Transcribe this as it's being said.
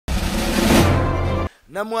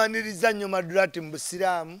Namwaniriza nnyo Madrat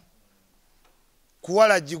Mubusiramu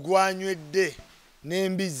kuwala gigwanywedde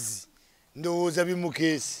n'embizzi ndowooza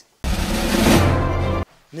bimukeesi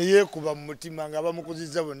ne yeekuba mu mutima nga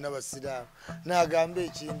bamukuzizza bonna basiraamu n'agamba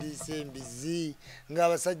ekindiisa embizzi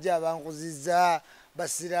ng'abasajja abankuzizza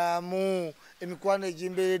basiraamu emikwano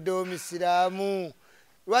egimbeereddewo misiraamu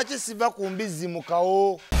lwaki siva ku mbizzi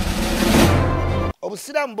mukawo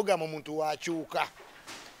obusiraamu bugamba omuntu wakyuka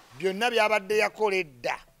byonna byabadde yakola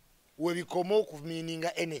edda webikoma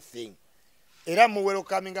okumiininga anything era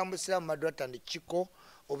muwerokaminga mu busiraamu Madrat and Kiko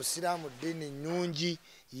obusiraamu ddiini nnungi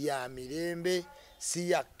ya mirembe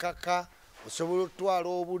si ya kkaka osobola otwala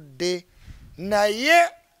obudde naye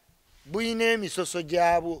buyina emisoso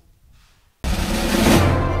gyabwo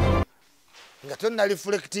nga tonna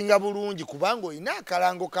reflectinga bulungi kubanga olina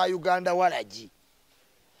akalango ka Uganda walagi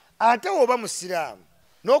ate oba musiraamu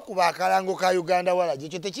n'okuba akalango ka Uganda walagi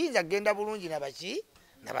ekyo tekiyinza kgenda bulungi nabaki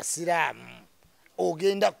nabasiraamu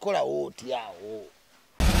ogenda kukolawo otyawo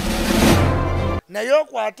naye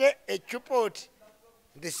okwate ecupa oti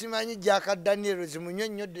nti simanyi Jack Daniels munywe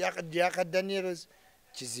nnyo Jack Daniels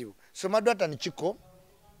kizibu. So Madrat and Kiko,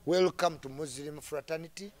 welcome to Muslim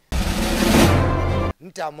fraternity.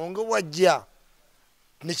 Ntamonge wajja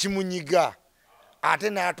nekimunyiga ate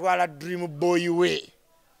n'atwala dream boy we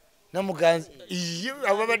namuganza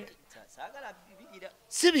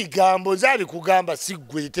si bigambo zabikugamba si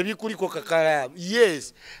ggwe tebikuliko kakalaamu.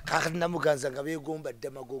 Yes, kakati namuganza nga beegomba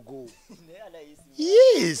dda Magogo.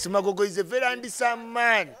 Yes, Magogo is a very handsome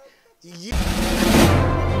man.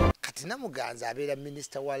 Kati namuganza abeera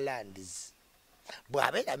minister wa lands.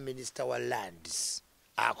 Bw'abeera minister wa lands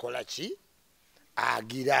akola ki?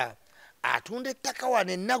 Agira atunda ettaka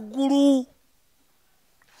wano enaggulu.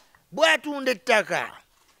 Bw'atunda ettaka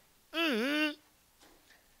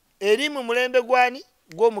eri mu mulembe gwani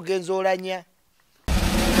gw'omugenzi Olanya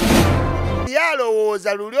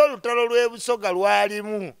yalowooza luli olutalo lw'ebusoga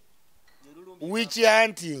lwalimu witch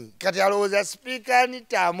hunting kati alowooza Speaker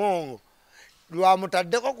Nitamongo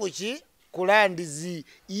lwamutaddeko kuki kulandizi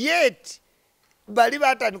yet bali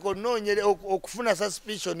batandika onoonyere okufuna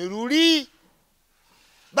suspicion luli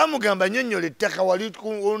bamugamba nnyonnyola ettaka wali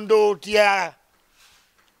ondootya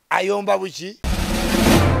ayomba buki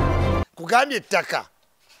kugambye ettaka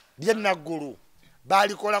lyennaggulu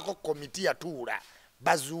balikolako komiti yatuula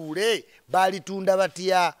bazuule balitunda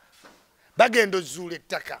batya bagenda ozuula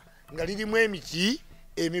ettaka nga lirimu emiki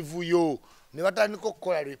emivuyo ne batandika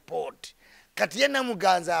okukola report kati ye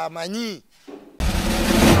namuganza amanyi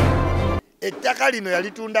ettaka lino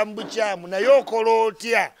yalitunda mu bukyamu naye okola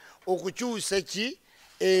otya okukyusa ki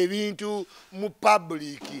ebintu mu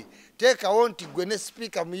public teekawo nti gwe ne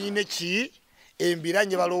speaker muyine ki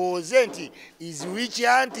embiranye balowooze nti is witch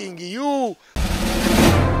hunting you.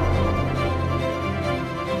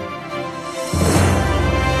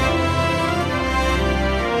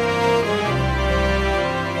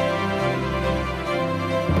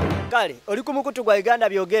 Kale oli ku mukutu gwa Uganda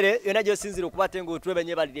byogere yona gyosinzira okubate ngo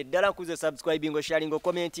twebenye balire ddala kuze subscribing ngo sharing ngo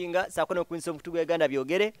commenting sakono kwinso mukutu gwa Uganda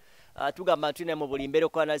byogere tugamba tune mu buli mbere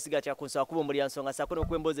kwa nasiga kya kunsa kubo muri ansonga sakono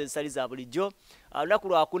kwemboze zisali za bulijjo lunaku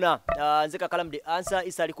lwakuna nze KAKALAAMU the answer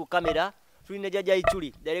isali ku kamera tuline Jjajja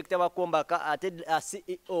Ichuli director wa Kombaka ate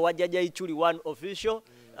CEO wa Jjajja Ichuli one official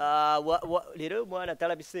lero mwana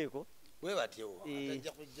talabiseko we batyo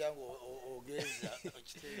atajja kujjango ogeza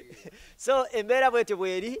okitegeera so embera bwete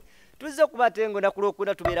bweri tuzo kubatengo na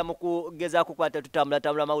kulokuna tubeera mu kugeza kukwata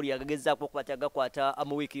tutambula mawuli agageza kukwata gakwata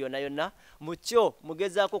mu wiki yonna mucyo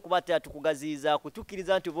mugeza kubata tukugaziza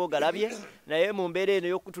kutukiriza nti bogalabye naye mu mbere eno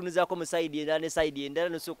yokutunuzako mu side endala ne side endala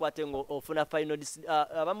no so kwatengo ofuna final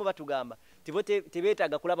abamu batugamba tibote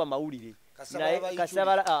tebetaga kulaba mawulire naye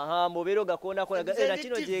kasabala mubero gakona kola era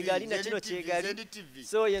kino jegali na kino kyegali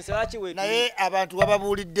so yense wachi wetu naye abantu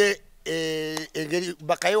bababulidde engeri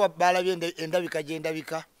bakayewa balabye endabika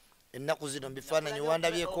gyendabika ennaku zino mbifaananyi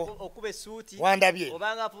wandabyeko okube suuti wandabye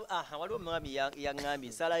obanga waliwo mwami yaŋŋambye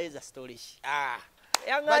nsala eza storage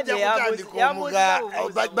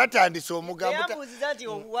batandise omugabo yabuuziza nti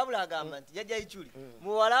wabula agamba nti Jjajja Ichuli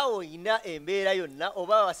muwalawo oyina embeera yonna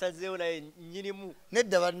oba wasazeewo naye nnyinimu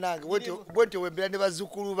nedda bannange bwentyo wembeera ne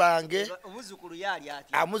bazzukulu bange omuzukulu yaali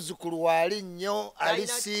ati amuzukulu waali nnyo ali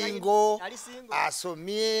singo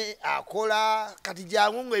asomye akola kati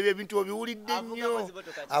jangu ngo ebyo ebintu obiwulidde nnyo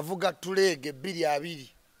avuga tuleege 2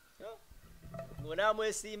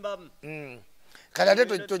 ng'onaamwesimbamu kati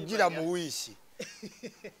ate tojjira mu wiisi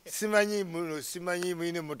simanyi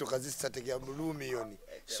mwine motoka zisatega Lumiyoni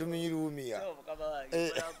suminyi Lumia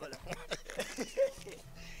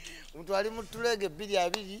omuntu ali mu tulege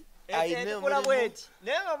 2 Kola bweti.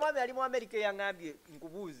 Naye omwami ali mu America yangambye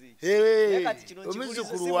nkubuuzi.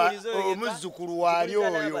 Omuzzukulu wali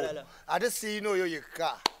oyo. Ate siina oyo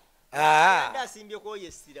yekka. Ndasimbye ko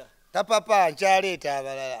yesira. Tapapa nkyaleeta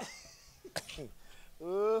abalala.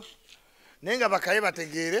 Nenga bakaye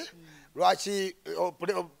bategeere lwaki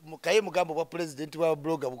mukaye mugambo bwa president wa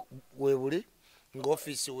blogger webuli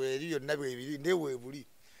ng'office weri yonna bwebiri ne webuli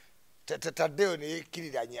taddeo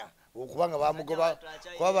nekiriranya okubanga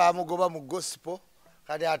bamugoba mu gospel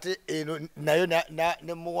kati ate eno nayo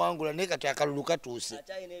ne muwangula ne kati akalulu katuuse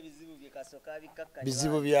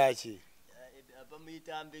bizibu byaki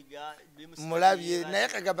mulabye naye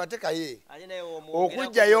kagamba tekaye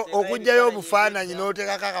okujjayo obufaananyi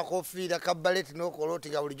n'oteekako akakofiira ka baleti n'okola oti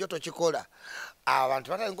nga bulijjo tokikola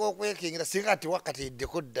abantu batandika okwekingira singa ti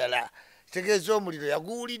wakatiddeko ddala kitegeeza omuliro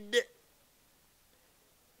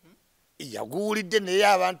yaguwulidde naye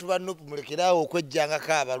abantu bannopu mulekeraawo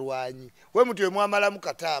okwejjangako abalwanyi we muti we mwamalamu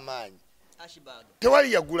kata amaanyi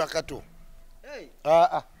tewali yagula kato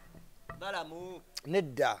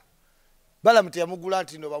nedda balamu teyamugula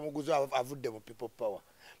nti no bamuguza avudde mu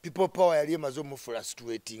people power yali emaze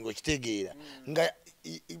omufrustrating okitegeera nga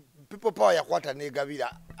people power yakwata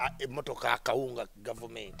negabira emmotoka akawunga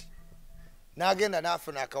gavumenti n'agenda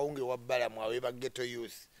n'afuna akawunga ewa balamu awe ghetto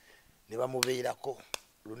youth ne bamubeerako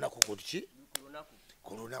lunaku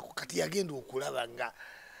ku lunaku kati yagenda okulaba nga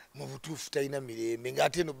mu butuufu talina mirembe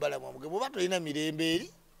ng'ate no balamu amugamba oba tolina mirembe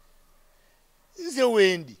eri nze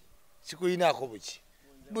wendi sikuyinaako buki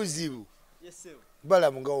buzibu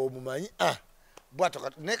balamu nga omumanyi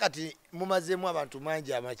bwato naye kati mumazeemu abantu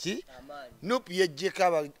mangi amaki nupu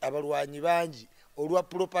yejjeko abalwanyi bangi olwa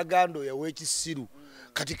propaganda oyo w'ekisiru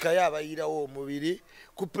kati kaye abayirawo omubiri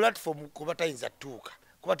ku platform kuba tayinza tuuka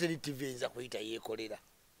kuba teri tv eyinza kuyita yeekolera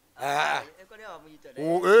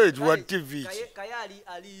wa tv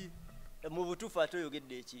mu butuufu ate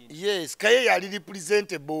oyogedde ekintu yes kaye yali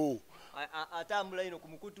representable atambula ino ku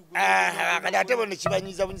mukutu kati ate bona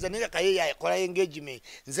kibanyiza bunyiza naye kaye yakola engagement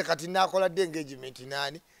nze kati nakoladde engagement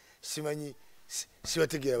nani simanyi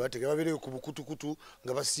sibategeera babeereyo ku bukutukutu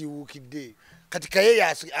nga basiiwuukidde kati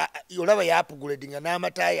kaye olaba yapuguledinga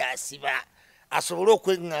n'amata yasiba asobole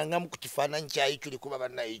okweŋŋaŋŋamu ku kifaananyi kyayiculi kuba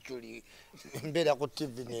bannayiculi mbeera ku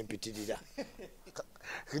tv nempitirira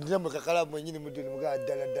ndinamwe kakalamu enyini mudde nimugaa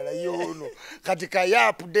ddala yoono kati kaye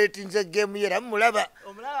apudate nze gemu yera mumulaba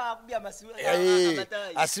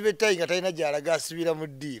asiba ettayi nga talina gyalaga asibira mu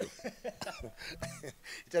ddiiro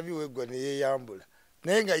itabiweggwa neyeeyambula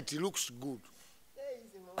naye nga it looks good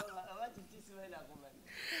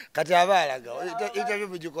kati abaalaga interview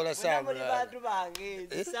mugikola saamula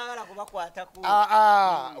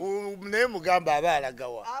naye mugamba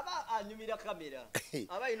abaalagawa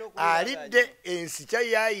alidde ensi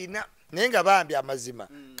kyayayina naye nga bambi amazima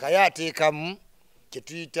kaye ateekamu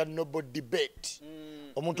kyetuyita noble debate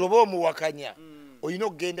omuntu oba omuwakanya olina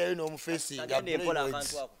okugendayo n'omufeesinga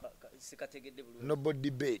noble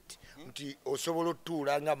debate nti osobola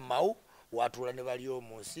otutuula nga mawu watuula ne bali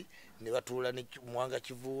omunsi ne batuula ne Mwanga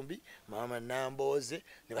Kivumbi Mama Namboze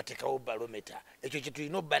ne bateekawo balometa ekyo kye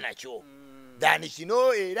tulina obba nakyo dani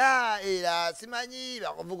kino era simanyi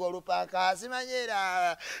bakuvuga olupaaka simanyi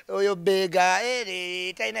era oyo beega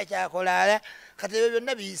talina kyakola kati ebyo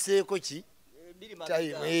byonna biyiseeko ki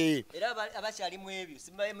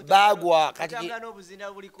bagwa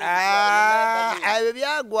ebyo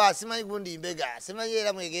byagwa simanyi gundi mbega simanyi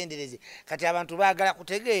era mwegendereze kati abantu baagala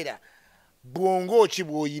kutegeera bwongo ki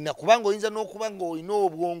bw'oyina kubanga oyinza n'okuba ng'olina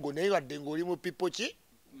obwongo naye wadde ng'oli mu pipo ki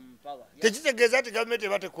tekitegeeza nti gavumenti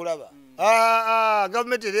eba tekulaba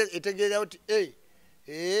gavumenti etegeera nti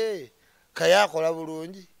Kyeyakola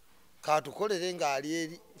bulungi katukolere ng'ali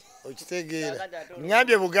eri okitegeera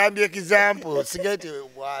ngambye bugambye example sigaye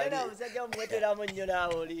tewali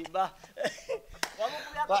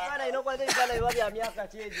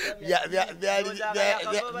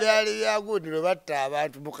byali byagundiro batta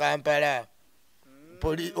abantu mu Kampala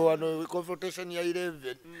wano confrontation ya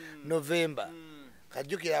 11 November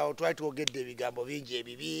kajjukira awo twali twogedde ebigambo bingi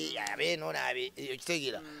ebibi abeeno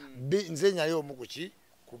okitegeera nze nyali omu kuki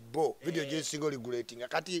kubo video gyensinga regulating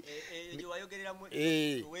kati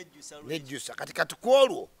nejjusa kati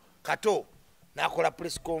kwolwo kato nakola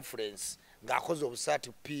press conference ng'akoze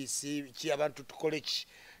obusaati peace ki abantu tukole ki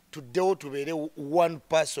tuddewo tubeere one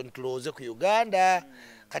person tulowooze ku Uganda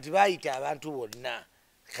kati baayita abantu bonna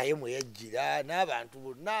kaye mwe yajjira n'abantu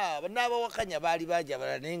bonna n'abawakanya baali bangi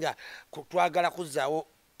abalala naye nga twagala kuzzaawo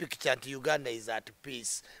picture nti Uganda is at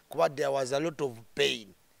peace kuba there was a lot of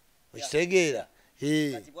pain okitegeera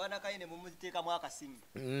kati bwana Kayine mumuziteeka mu akasimu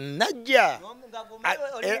najja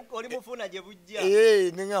oli mufuna gye bujja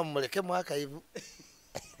ninga muleke mu akayivu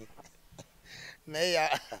naye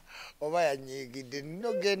oba yanyigidde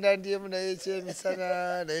nino genda ndiemu naye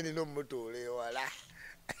ekyemisana naye nina omutuula ewala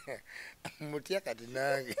mutya kati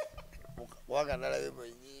nange wanga nalabe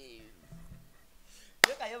mwenyiivu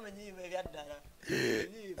yekayo munyiivu ebyaddala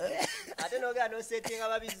ate nogenda nosetinga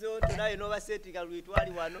babizonto naye nobasetinga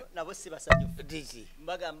lwitwali wano nabo si basanyufu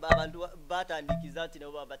mbagamba abantu batandikiza nti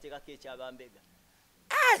nabo babateekako ekyabambega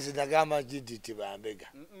zinagamba nti tibambega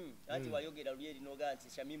anti wayogera luyeri nogaa nti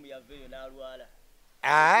Shamimu yaveeyo n'alwala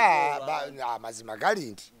amazima gali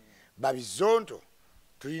nti babizonto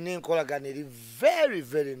tulina enkolagana eri very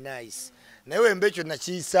very nice naye wembe ekyo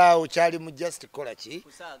nakiyisaawo kyali mu just kola ki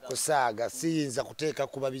kusaaga siyinza kuteeka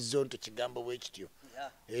ku babizonto kigambo bwe kityo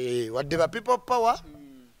wadde ba people power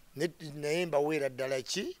naye mbaweera ddala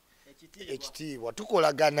ki ekitiibwa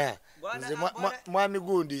tukolagana nze mwami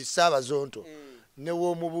gundi Saabazonto ne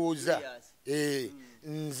w'omubuuza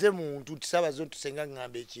nze muntu nti Saabazonto senga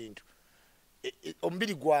ngamba ekintu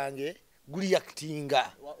omubiri gwange guli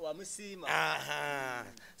yakitinga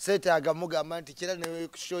seetaaga mugamba nti kira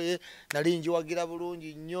nekushoye nali njiwagira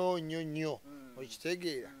bulungi nnyo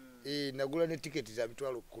okitegeera nagula ne tiketi za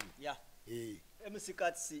 $10,000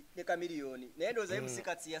 emusikatsi ne kamiliyoni naye ndowooza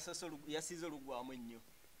emusikatsi yasize olugwamu ennyo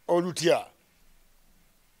olutya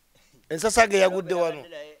ensasage yagudde wano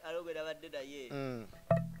alogera badde naye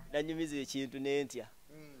nanyumiza ekintu nentya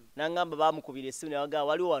nangamba bamukubira essimu nawagaa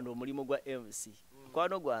waliwo wano omulimu gwa MC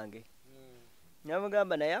mukwano gwange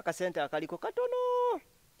namugamba naye akasente akaliko katono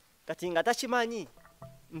kati nga takimanyi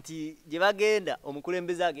nti gye bagenda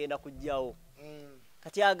omukulembeze agenda kujjawo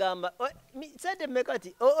kati agamba sente mmeka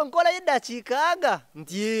ti nkolayo eddakiika nga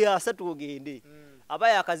nti 3 ogende aba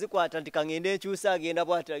yakazikwata nti kangende enkyusa agenda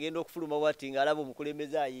bwati agenda okufuluma bwati ng'alaba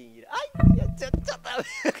omukulembeze ayingira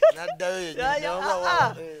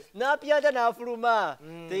n'apyata n'afuluma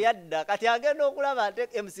teyadda kati agenda okulaba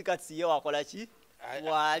nti MC Katsi ye wakola ki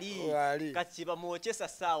wali kati bamwokyesa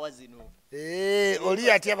ssaawa zino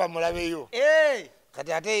oli atya bamulabeyo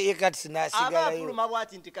kati ate ye Katsi n'asigalayo aba afuluma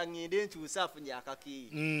bwati nti kangende enkyusa afunye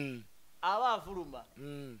akakiiri aba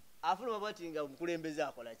afuluma bwati nga omukulembeze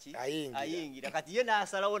akola ki ayingira kati ye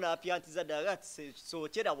n'asalawo n'apyantiza ddala ati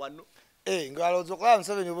sookera wano ng'alowooza okulaba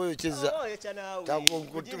Museveni oba oyokyeza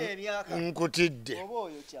nkutidde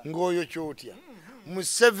ng'oyo kyotya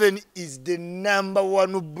Museveni is the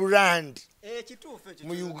 #1 brand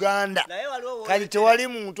mu Uganda kati tewali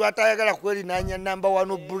muntu atayagala kwerinanya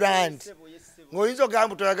 #1 brand ng'oyinza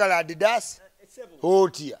ogamba toyagala Adidas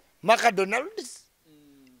otya McDonald's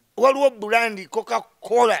waliwo brand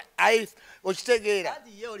Coca-Cola okitegeera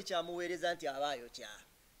ye oli kyamuweereza nti abaayo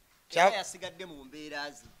yasigadde mu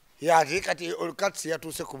mbeera ze yati kati Katsi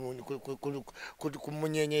yatuuse ku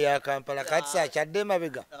munyenye ya Kampala Katsi akyadde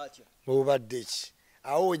mabega obadde ki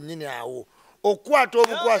awo wennyini awo okwata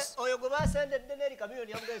obukwasi oyo gwe basendedde n'eri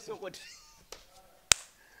kamiliyoni yamugaisa okoti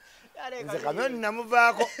nze kamiliyoni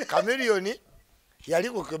namuvaako kamiliyoni yali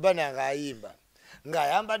ku kebana ng'ayimba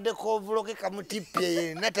ng'ayambadde kovulo ke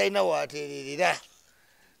kamutippye natalina waateererera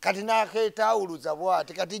kati n'akeetaawuluza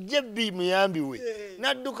bw'ati kati Jebbi muyambi we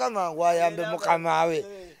n'adduka mangu ayambe mukama we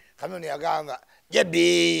kamiliyoni yagamba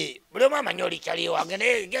Jebbi buli omu amanyi oli kyali wange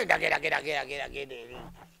genda eri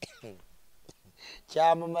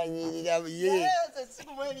kyamumanyirira ye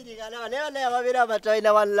naye ababeera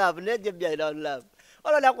abatalina one love naye Jebbi alina one love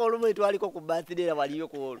olonako olumu twaliko ku birthday era waliyo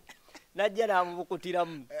ku olwo najja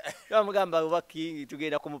namubukutiramu bamugamba oba King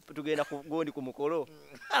tugenda gundi ku mukolo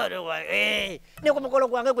ne ku mukolo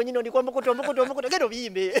gwange gwenyini ondiko ombukuto genda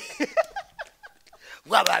obiyimbe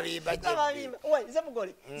gwababimba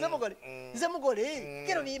nze mugole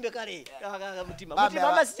genda obiyimbe kale mutima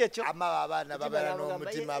amasi kyekyo abaana babeera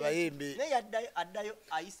n'omutima abayimbi naye addayo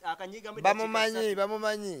akanyigamu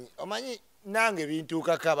bamumanyi omanyi nange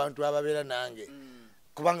bintuukako abantu ababeera nange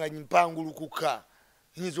kubanga mpangulukuka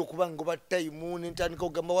nyinza okuba ngoba tayimu nentandika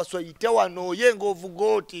okugamba Waswa yite wano ye ng'ovuga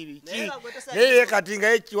oti biki naye kati nga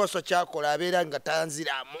ye Waswa kyakola abeera nga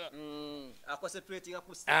tanziramu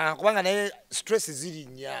kubanga naye stress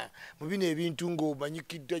zirinnya mu bino ebintu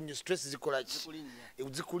ng'omanyikidde nnyo stress zikola ki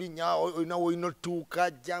zikulinnya olina woolina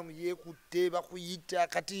otuuka jamu yeekutte bakuyita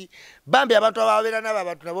kati bambi abantu ababeera nabo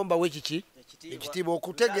abantu nabo mbawe kiki ekitiibwa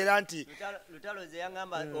okutegeera nti lutalo ze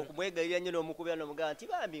yangamba okumwegayirira nnyo n'omukubira n'omugamba nti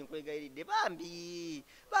bambi nkwegayiridde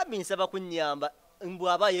bambi nsaba kunnyamba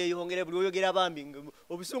mbwaba yeyongere buli oyogera bambi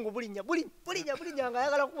obusungu bulinya nga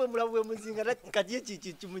ayagala kuwemula bwe muzinga kati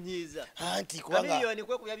eki kimunyiiza anti kubanga kamiliyoni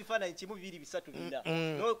kwe kubya bifaananyi kimu 2 3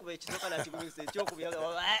 4 n'okuba ekisooka nakigumisa ekyokubya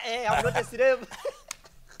amulotesiremu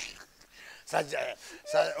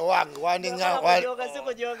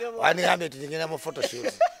wandigambe tuligenda mu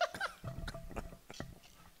photoshoot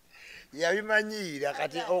yabimanyira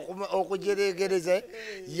kati okujeregereza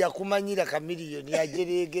yakumanyira kamiliyoni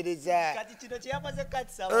yajeregereza kati kino kyeyakoze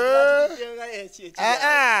katisa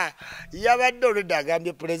yabadde olwedde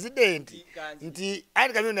agambye pulezidenti nti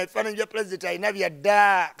anti kamiliyoni ebifaananyi bya pulezidenti alina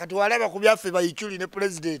byadda kati walaba ku byaffe bayikyuli ne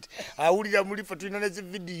pulezidenti awulira mulife tulina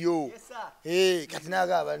nezividiyo kati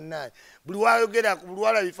nagamba bannange buli wayogera buli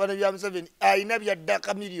walaba ebifaananyi bya Museveni alina byadda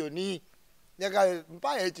kamiliyoni yagabe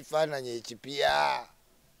mpayo ekifaananyi ekipya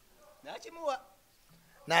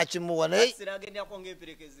nakimuwa naye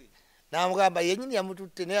namugamba yenyini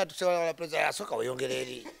yamututte naye atusobola pulezidenti asooka weyongere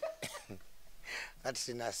eri kati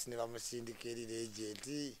sinasi ne bamusindika eri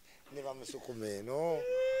regenti ne bamusukuma eno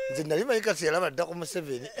nze nali manyi kasi yalaba dda ku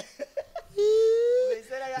Museveni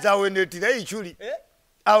nze awo weneetira yikyuli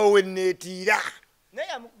awo weneetira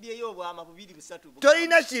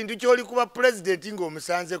tolina kintu kyoli kuba pulezidenti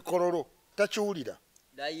ng'omusanze kololo takiwulira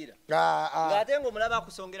dayira ngate ngomulaba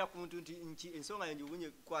akusongera ku muntu nti ensonga yange ubunye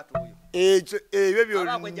kwato oyo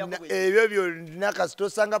ebyo byonna kasito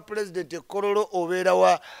osanga pulezidenti ekololo obeera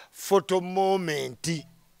wa photo moment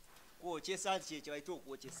kwokyesa kyekyo bayita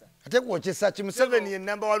okwokyesa ate kwokyesa ki Museveni ye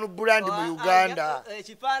number 1 brand mu Uganda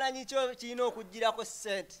ekifaananyi kyo kirina okugirako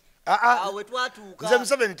sente awe twatuuka nze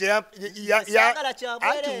Museveni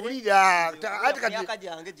atuwulira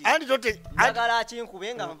anti tote njagala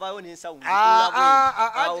akinkube nga nvaayo n'ensawo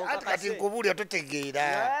anti kati nkubuulira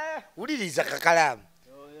totegeera wuliriza kakalaamu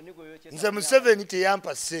nze Museveni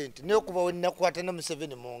teyampa ssente naye okuba we nnakwata ne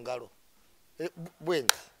Museveni mu ngalo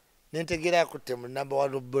bwenga nentegeera akutte mu number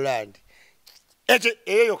 1 brand ekyo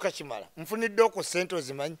eyo yokka kimala nfuniddeko ssente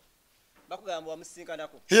ozimanyi bakugamba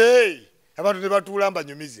wamusinkanako abantu ne batuula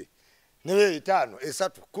mbanyumize newe 5 3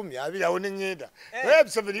 10 20 awo neŋŋenda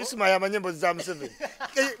Museveni Isma yamanye emboozi za Museveni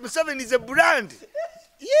Museveni is a brand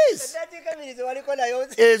yes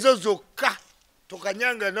ezo zokka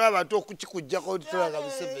tokanyanga n'abantu okukikujjako tulaga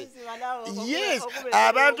Museveni yes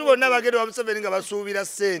abantu bonna bagenda wa Museveni nga basuubira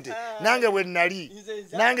ssente nange bwe nnali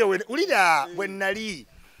ulira bwe nnali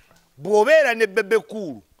bw'obeera ne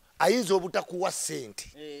bebekulu ayinza obutakuwa ssente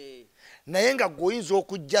naye nga gwoyinza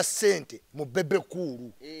okujja ssente mu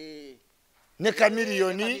bebekulu ne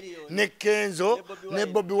kamiliyoni ne kenzo ne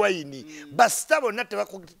Bobi Wine basita bonna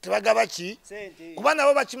tebagaba ki kuba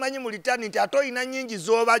nabo bakimanyi mu litani nti ate olina nnyingi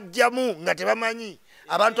z'obajjamu nga tebamanyi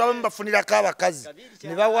abantu abamu bafunirako abakazi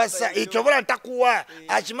ne bawasa ekyobola ntakuwa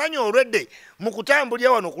akimanyi olwedde mu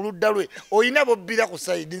kutambulira wano ku ludda lwe olina bobbira ku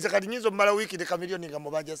sayidi nze kati nyinza omumala wiiki ne kamiliyoni nga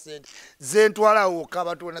mubanja sente zentwalawo wokka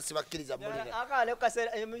abantu bonna sibakkiriza mulira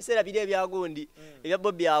mu biseera biri ebyagundi ebya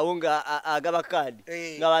Bobi awo nga agaba kaadi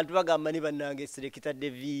ng'abantu bagamba ni bannange Selector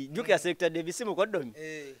Devi jjukira Selector Devi si mukoddomi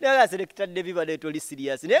naye nga Selector Devi baleeta oli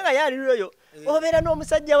siriasi naye nga yaliryoyo obeera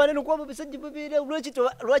n'omusajja wanene kuba obusajja bubiire lwaki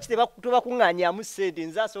tebakuŋŋaanyaamu ssente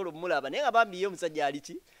nze asobola omulaba naye nga bambi ye omusajja ali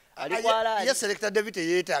ye Selector David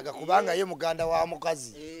yeetaaga kubanga ye muganda wa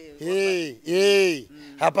mukazi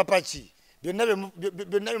apapaki byonna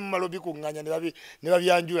bimumala obikuŋŋaanya ne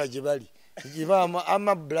babyanjula gye bali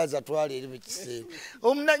ama blaza twala eri mu kiseera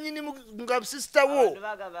omunanyini nga sisita wo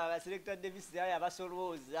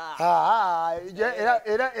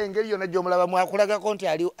era engeri yonna gy'omulaba mwakulagako nti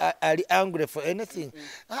ali angry for anything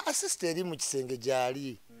sisita eri mu kisenge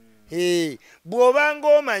gy'ali bw'obanga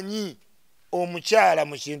omanyi omukyala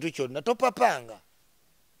mu kintu kyonna topapanga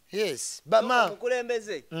yes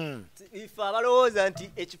bamukulembeze ife abalowooza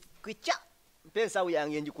nti ekikwica mpensawo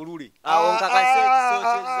yange njikulule awo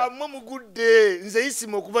nkakaseekisookeza mwe mugudde nze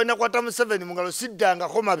Isma okuva nakwata Museveni mu ngalo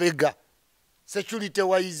siddangako mabega security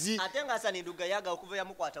wise ate nga Saninduga yaga okuva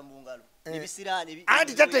yamukwata mu ngalo ebisiraani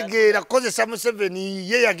anti tategeera kukozesa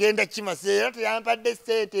Museveni ye yagenda kimase era teyampadde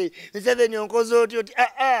ssente Museveni onkoze oti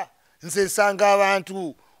nze nsanga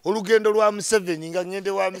abantu olugendo lwa Museveni nga ngende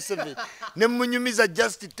wa Museveni ne munyumiza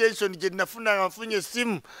just tension gye nafuna nga mfunye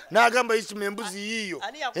essimu n'agamba Isma embuzi yiyo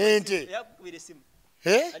ente yakubira essimu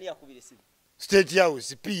ani yakubira essimu State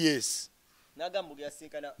House PS n'agamba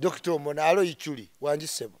yasinkana Dr. Monalo Ichuli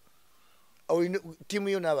wanjisebo timu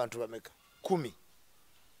yo n'abantu bameka 10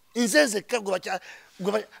 nzenze kagwa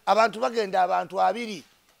abantu bagenda abantu 2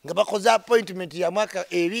 nga bakoze appointment ya mwaka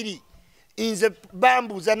 2 inze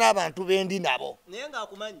bambuza n'abantu bendi nabo naye nga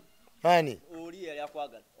akumanyi ani oli yali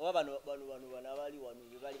akwagala oba bano abali wano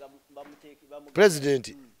bali bamuteki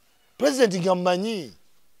president president ngamanyi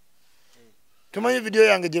tumanyi video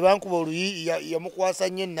yange gye bankuba oluyi yamukwasa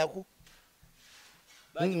nnyo ennaku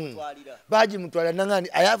bagimutwalira nangani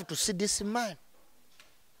I have to see this man.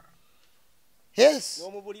 Yes.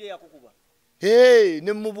 Hey,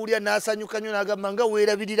 nemubulya nasanyuka nnyo n'agamba nga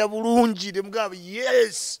weerabirira bulungi nemugamba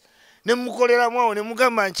yes nemukolera mwawo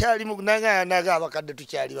nemugamba nkyali naga abakadde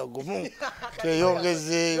tukyali bagumu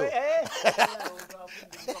tweyongezeeyo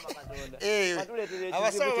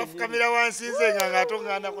abasawo bafukamira wansi nze nga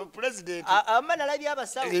ngatongana ku president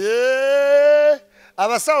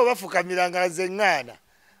abasawo bafukamira nga zeŋŋaana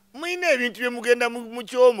mwine ebintu bye mugenda mu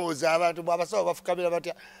kyomooza abantu abasawo bafukamira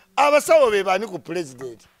batya abasawo be baani ku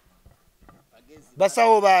president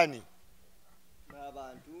basawo baani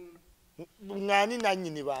ngani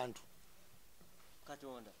nanyini bantu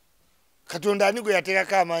katonda ani gwe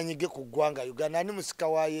yateekako amaanyi ge ku ggwanga Uganda ani musika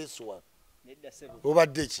wa Yesu wa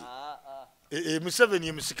obadde ki Museveni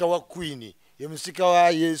ye musika wa Queen ye musika wa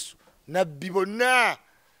Yesu nabbi bonna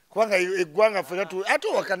kubanga eggwanga ffe ate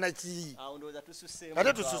owakana ki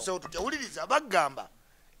ate tususseewo tutya wuliriza bagamba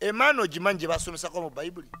emaana ogimanyi gye basomesako mu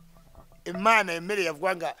Bayibuli emaana emmere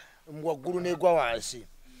yavuganga waggulu n'egwa wansi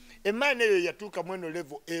emaana eyo yatuuka mweno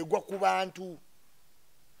level egwa ku bantu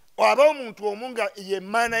aba omuntu omu nga ye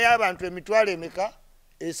emaana y'abantu emitwalo emeka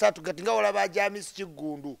esatu kati nga olaba Jamisi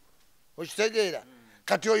Kiggundu okitegeera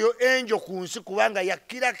kati oyo enjo ku nsi kubanga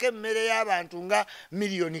yakkirako emmere y'abantu nga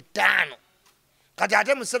miliyoni 5 kati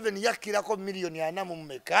ate Museveni yakkirako miliyoni 4 mu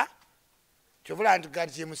mmeka kyovula nti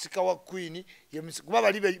kati ye musika wa Queen kuba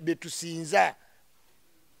bali betusinza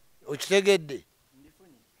okitegedde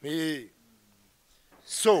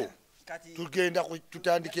so tugenda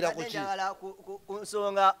tutandikira ku ki ku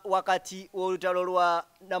nsonga wakati w'olutalo lwa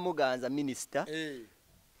Namuganza minisita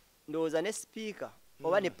ndowooza ne speaker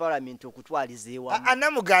oba ne parliament okutwaliza ewamu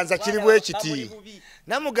Namuganza kiri bwe kiti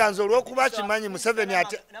Namuganza olw'okuba kimanyi Museveni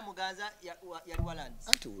ate Namuganza yali walands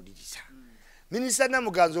ate wuliriza minisita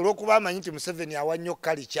Namuganza olw'okuba amanyi nti Museveni awa nnyo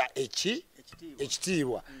kalicha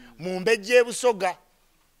ekitiibwa mu mbejja ebusoga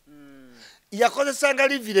yakozesanga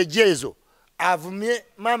livillage ezo avumye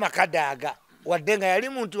Mama Kadaga wadde nga yali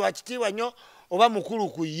muntu wa kitiibwa nnyo oba mukulu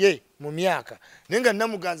ku ye mu myaka naye nga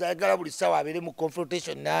Namuganza ayagala buli ssaawa abeere mu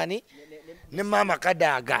confrontation nani ne Mama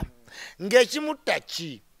Kadaga ng'ekimutta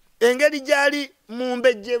ki engeri gy'ali mu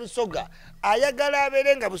mbejja ebusoga ayagala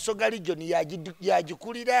abeere nga Busoga region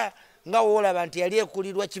yagikulira nga woolaba nti yali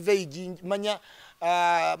ekulirwa Kiveigi manya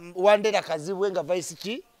Wandera Kazibwe nga vice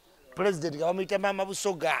ki president nga bamuyita Mama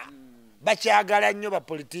Busoga bakyagala nnyo ba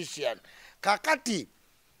politician kakati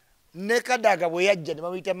ne Kadaga bwe yajja ne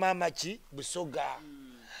bamuyita Mama ki Busoga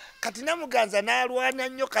kati Namuganza n'alwana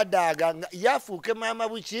nnyo Kadaga yafuuke Mama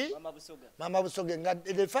buki Mama Busoga nga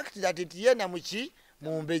the fact that it yena muki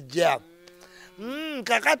mu mbejja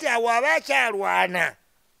kakati awo aba akyalwana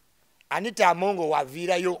Anita Amongo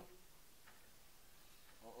waviirayo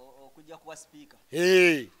okujja kuba speaker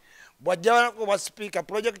bwajja kuba speaker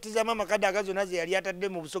project za Mama Kadaga zonna ze yali atadde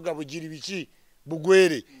mu Busoga bugiri biki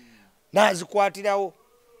bugwere nazikwatirawo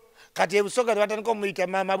kati ebusoga tebatandika omuyita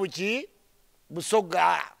Mama buki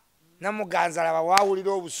Busoga Namuganza laba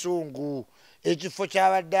waawulira obusungu ekifo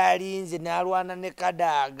ky'abadde alinze n'alwana ne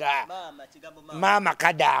Kadaga Mama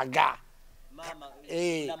Kadaga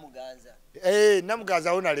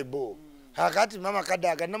Namuganza honorable kakati Mama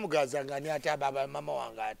Kadaga Namuganza ngani ate ababa mama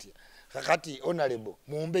wange atya kakati honorable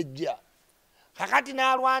mumbejja kakati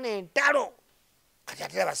n'alwana entalo kati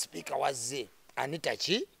ate laba speaker wazze Anita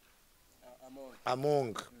ki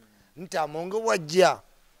Amonga nta Amonga wajja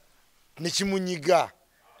nekimunyiga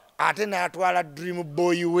ate n'atwala Dream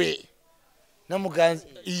Boy we Namuganza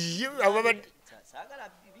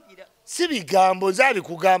si bigambo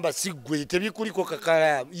zabikugamba siggwe tebikuliko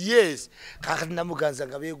kakalaamu yes kakati Namuganza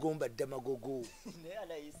nga beegomba dda Magogo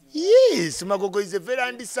yes Magogo is a very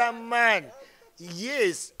handsome man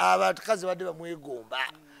yes abakazi badde bamwegomba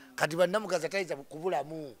kati Namuganza tayiza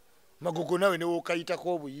kubulamu Magogo nawe ne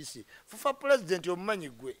wokayitako obuyisi fufa president omumanyi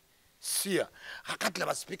gwe sia kakati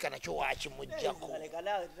laba speaker nakyo wakimujjako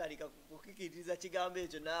kukikiriza kigambo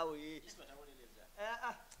ekyo naawe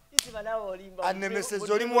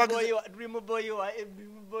anemesezi oli muwagizi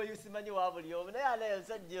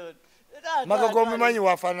Magogo omumanyi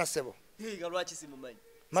wafaana sebo lwaki simumanyi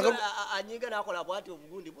anyiga nakola bwati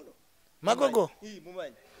obugundi buno Magogo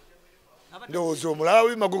ndowooza omulaba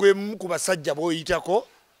wi Magogo emu ku basajja b'oyitako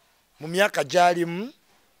mu myaka gy'alimu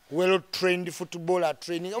well trained footballer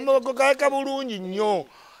training Magogo aleka bulungi nnyo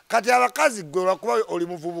kati abakazi gwe lwakuba oli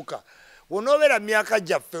muvubuka wonobeera myaka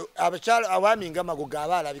gyaffe abakyala abaami nga Magogo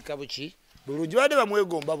aba alabika buki bulungi badde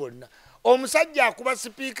bamwegomba bonna omusajja akuba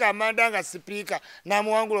sipiika amanda nga sipiika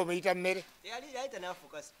n'amuwangula omuyita mmere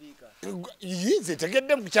yize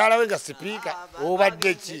tegedde mukyala we nga sipiika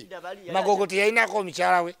obadde ki Magogo teyalinako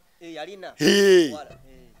omukyala we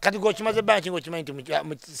kati gwokimaze ebbanga ki ng'okimanyi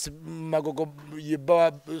nti Magogo yebba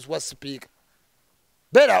wa sipiika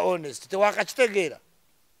beera honest tewakakitegeera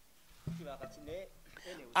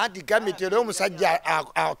anti gambye ti era omusajja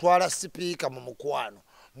atwala sipiika mu mukwano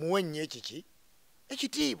muwe nnyo ekiki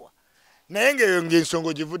ekitiibwa naye ng'eyo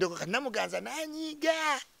ng'ensonga givuddeko kati Namuganza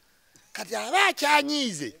n'anyiiga kati aba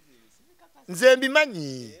akyanyiize nze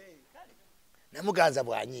mbimanyi Namuganza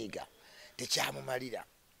bw'anyiiga tekyamumalira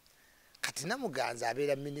kati Namuganza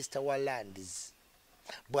abeera minisita wa lands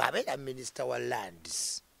bw'abeera minisita wa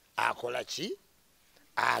lands akola ki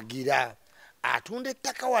agira atunda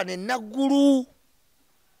ettaka wano enaggulu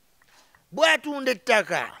bw'atunda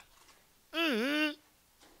ettaka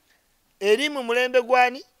eri mu mulembe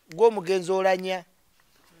gwani gw'omugenzi olanya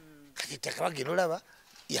kati ettaka bagenda olaba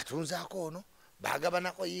yatunzaako ono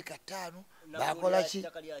bagabanako yiika 5 bakola ki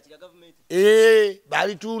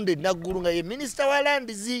balitunda enaggulu nga ye minisita wa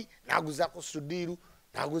landizi naguzaako sudiiru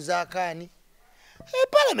naguzaako ani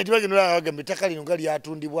palamenti bagenda olaba bagamba ettaka lino nga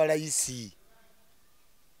lyatundibwa layisi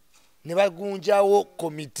ne bagunjawo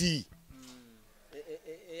komiti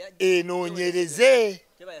enoonyereze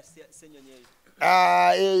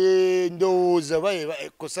ndowooza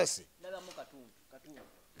kosase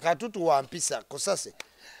katutu wampisa kosase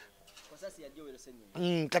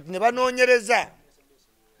kati ne banoonyereza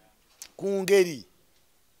ku ngeri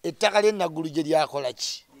ettaka ly'enaggulu gye lyakola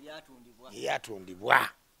ki lyatundibwa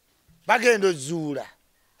bagenda ozuula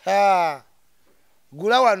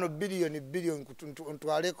gula wano biliyoni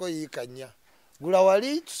ntwaleko yiika 4 gula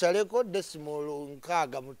wali tusaleko decimal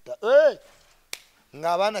 6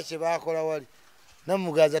 ng'abaana kye baakola wali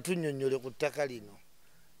Namuganza tunnyonnyole ku ttaka lino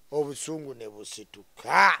obusungu ne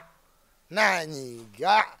busituka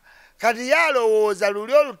n'anyiiga kati yalowooza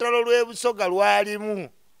luli olutalo lw'ebusoga lwalimu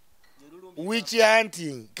witch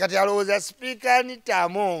hunting kati alowooza sipiika Anita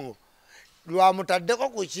Among lwamutaddeko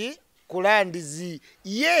kuki ku landizi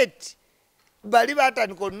yet bali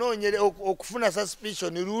batandika onoonyere okufuna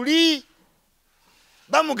suspicion luli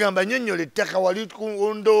bamugamba nnyonnyola ettaka wali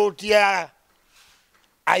kundo otya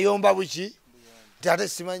ayomba buki ate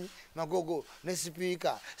simanyi Magogo ne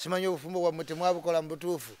sipiika simanyi obufumbo bwammwe temwabukola mu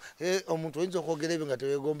butuufu omuntu oyinza okwogera ebyo nga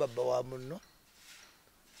teweegomba bba wa munno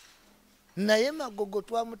naye Magogo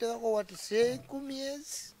twamuteekako wati 10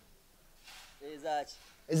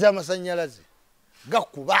 ez'amasannyalaze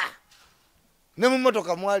gakuba ne mu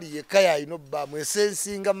mmotoka mwali yekka yalina obbaamu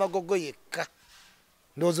esensinga Magogo yekka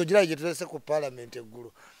ndowooza ogirayo gye tulese ku paalamenti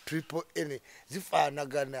eggulo triple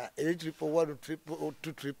zifaanagana eri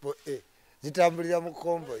 111 zitambulira mu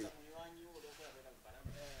konvoyi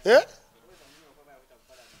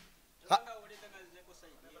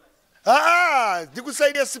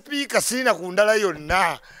zikusaidya sipiika sirina ku ndala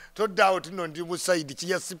yonna toddaawo tino ndi musaidi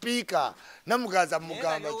kiya sipiika Namuganza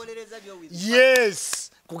mugamba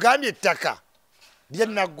yes kugambye ettaka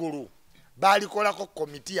ly'enaggulu baalikolako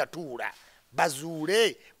komiti yatuula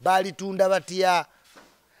bazuule baalitunda batya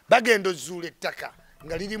bagenda ozuula ettaka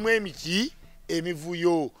nga lirimu emiki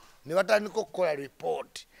emivuyo ne batandika okukola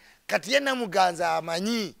report kati ye Namuganza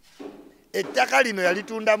amanyi ettaka lino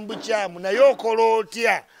yalitunda mu bukyamu naye okola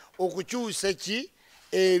otya okukyusa ki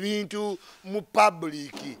ebintu mu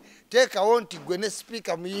public teekawo nti gwe ne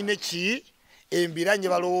sipiika muyine ki embiranye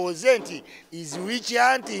balowooze nti is witch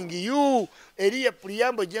hunting you eri ye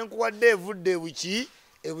puliyambo gye nkuwadde evudde buki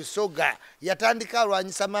ebusoga yatandika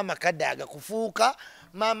alwanyisa maama Kadaga kufuuka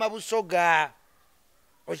maama Busoga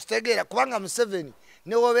okitegeera kubanga Museveni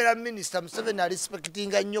ne wobeera minisita Museveni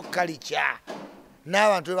alispektinga nnyo kalica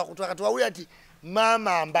n'abantu bebakutwa kati wawulira nti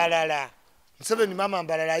maama Mbalala Museveni maama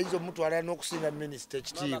Mbalala ayinza omutwala n'okusinga minisita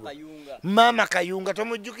ekitiibwa maama Kayunga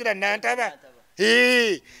tomujjukira Nantaba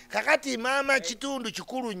kakati maama kitundu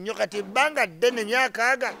kikulu nnyo kati ebbanga ddene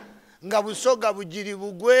emyaka aga nga Busoga Bugiri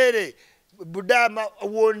Bugwere Budama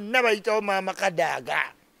wonna bayitawo maama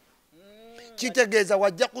Kadaga kitegeeza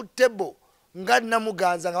wajja ku tebo nga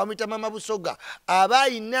Namuganza nga bamuyita maama Busoga aba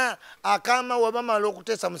ayina akaama wabamala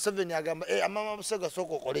okuteesa Museveni agamba maama Busoga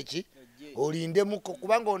sooka okole ki olindemuko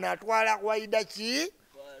kubanga ono atwala waida ki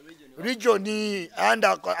regioni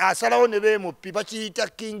anda asalawo ne beemupi bakiyita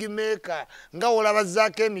king maker nga olaba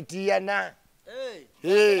zaako emitiyana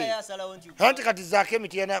anti kati zaako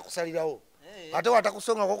emitiyana yakusalirawo ate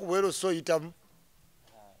watakusongako ku bwero so oyitamu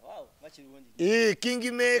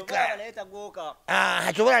kingmaker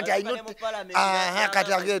achobola nti ayina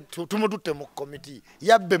katage tumututte mu committee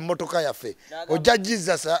yabbe emmotoka yaffe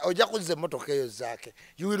ojja kuzza emmotoka eyo zaake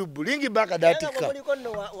you will bring back that car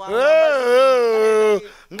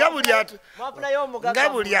nga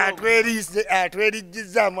buli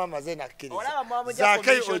atwerigizzaamu amazina akkiriza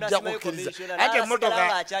zaake ojja kukkiriza ate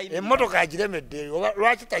emmotoka agiremedde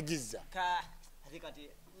lwaki tagizza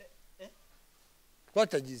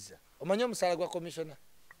lwaki tagizza omanyi omusaala gwa commissioner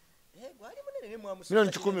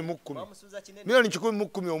milioni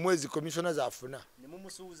 110 omwezi commissioner zafuna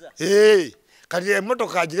kati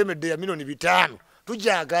emmotoka agiremedde ya milioni 5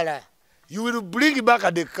 tujagala you will bring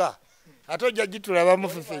back the car ate ojja gitulabamu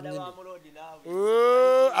fefe nyini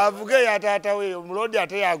avuge ya taata we omulodi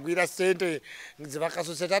ate yagwira sente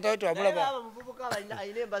zibakasose taata we twamulaba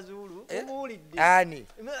ani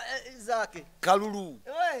kalulu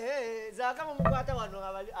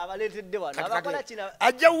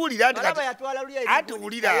ajja wulira ati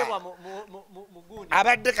wulira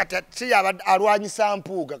abadde kati alwanyisa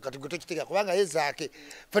mpuuga kati gwe tekitega kubanga ye zaake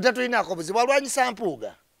fe tatulinako buzibu alwanyisa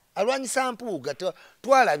mpuuga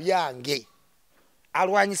twala byange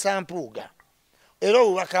alwanyisa mpuuga era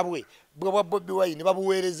obubaka bwe bwa Bobi Wine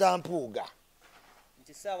babuweereza mpuuga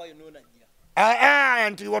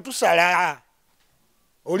nti watusala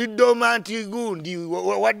oliddooma nti gundi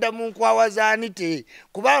wadda mu nkwawa zaanite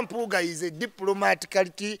kuba mpuuga is a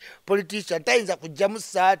diplomatic politician tayinza kujjamu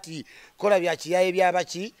saati kola bya kiyaye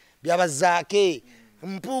byabaki byabazaake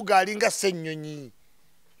mpuuga alinga ssennyonyi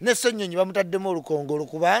ne ssennyonyi bamutaddemu olukongolo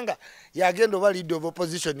kubanga yagenda oba leader of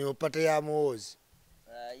opposition mu pate ya Muhoozi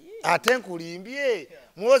ate nkulimbye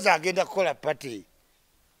Muhoozi agenda kukola pate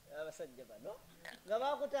abasajja bano nga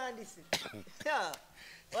bakutandise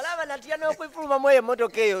olaba natya n'okwifuluma mu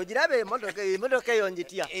emmotoka eyo girabe emmotoka eyo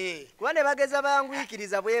njitya kuba ne bageza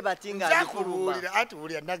bangwikiriza bwe bati nga alikuluma ati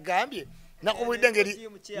wulira nagambye nakubulidde ngeri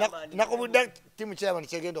nakubulidde timu chairman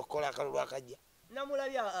kyegenda okukola akalulu akajja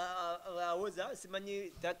namulabya awoza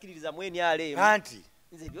simanyi takkiririza mweni ale anti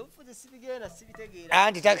nze byofuze sibigenda sibitegeera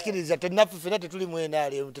anti takkiririza tenaffe fena tetuli mweni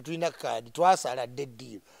ale tetulina kaadi twasala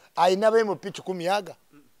deddiiro ayina be mu pichi 10 aga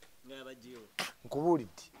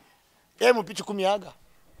nkubulidde mu pichi 10 aga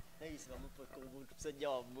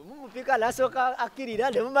mumupika nasoka akkirira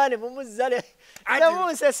ne mumane mumuzale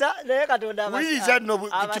nemunsesa naye katonda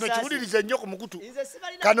kino kiwulirize nnyo ku mukutu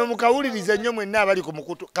kano mukawulirize nnyo mwenna abali ku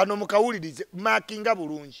mukutu kano mukawulirize makinga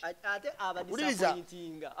bulungi ate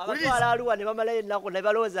abadisappointinga abatwala aluwa ne bamalayo ennaku ne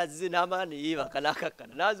balowooza zize n'amaani yiibaka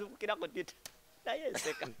n'akakkana n'azuukukirako tita naye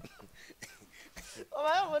nseka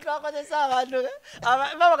obaye omuntu akozesa abantu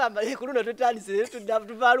babagamba ku luno tutandise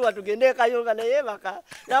tuvaaluwa tugende ekayunga naye baka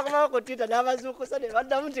nakomawo ku twita n'abazuukusa ne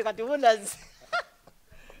baddamu nti kati bunazi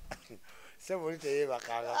sebuli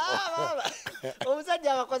teyebakanga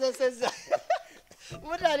omusajja abakozeseza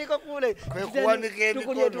mutaliko kule kwekuwanika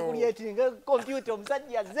emikono tukulyetinga kompyuta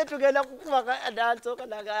omusajja azze tugenda kukubaka nansooka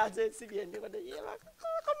nagaze sibyende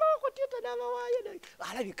komawo ku twita n'abawaayo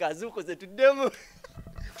alabika azuukuze tuddemu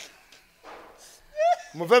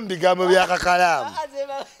muve mu bigambo bya kakalaamu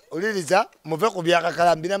oliriza muve ku bya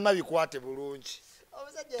kakalaamu binamma bikwate bulungi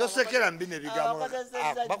tosekera mbine bigambo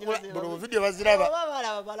buli video baziraba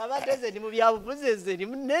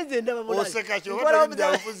oseka kyo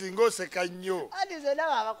byabufuzi ng'oseka nnyo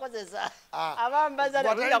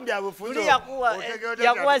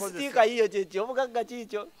yakuwa sitika yiyo kyekyo obugagga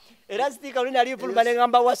kikyo era sitika luli nali fuluma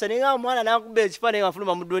nengamba wasa nengamba mwana nakuba ekifaananyi nga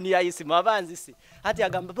fuluma mu ddoni ya Isma abanzisi ati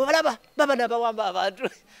agamba balaba baba nabawamba abantu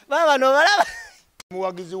baba nobalaba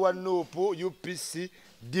muwagizi wa NUP UPC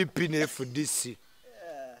DP ne FDC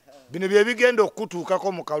bino bye bigenda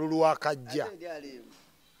okutuukako mu kalulu akajja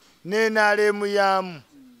n'enaalemu yamu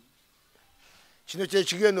kino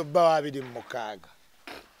kyekigenda obba 26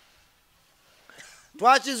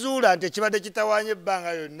 twakizuula nti ekibadde kitawaanya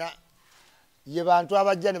ebbanga lyonna ye bantu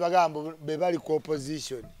abajja ne bagamba be bali ku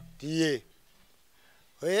opposition tiye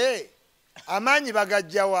amaanyi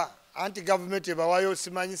bagajjawa anti gavumenti ebawayo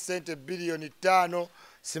simanyi sente biliyoni 5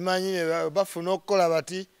 simanyi bafuna okukola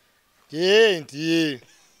bati nti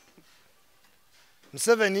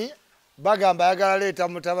Museveni bagamba ayagala leeta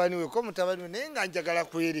mutabani we ko mutabani we naye nga njagala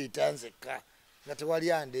kwereeta nzekka nga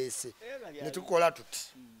tewali andeese ne tukola tuti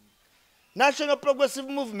National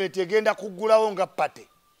Progressive Movement egenda kuggulawo nga pate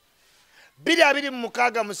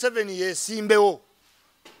 2026 Museveni yeesimbewo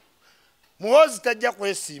Muhoozi tajja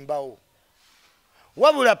kwesimbawo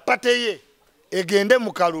wabula pate ye egende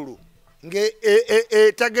mu kalulu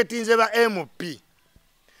tagetinze ba MP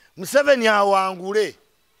Museveni awangule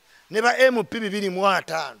ne ba MP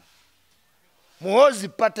 205 Muhoozi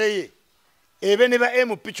pate ye ebe ne ba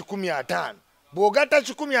MP 150 bw'ogatta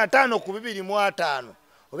 150 ku 205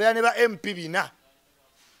 obeera ne ba MP 4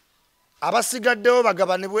 abasigaddewo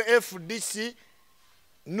bagabanibwe FDC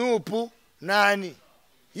nupu nani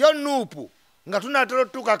yo nupu nga tunatera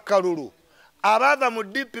tuka kalulu abava mu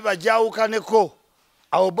DP bajawukaneko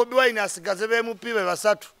awo Bobi Wine asigaze be MP be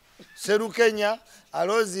basatu Serukenya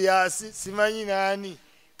Alozias simanyi nani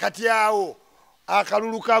kati awo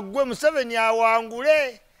akalulu kagwe Museveni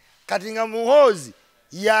awangule kati nga Muhoozi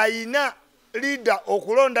yaina leader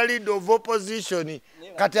okulonda leader of opposition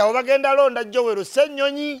kati awo bagenda londa Joel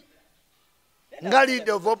Ssenyonyi nga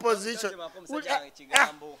leader of opposition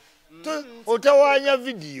otawanya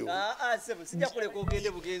video sijja kuleka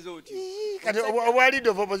ogende bugenzi oti kati obwa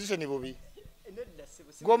leader of opposition bubi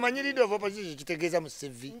gomanyi leader of opposition kitegeeza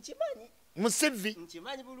Musevi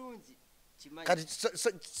nkimanyi bulungi kati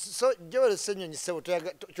so Joel Ssenyonyi sebo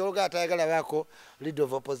kyologala tayagala bako leader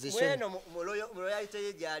of opposition weno muloyalite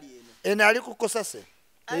ye gyali eno ali kukosa se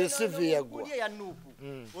eyo CV yagwa ya nupu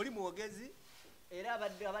oli mwogezi era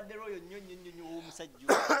abadde royo nnyonnyonnyo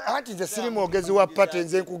w'omusajja anti nze siri mwogezi wa party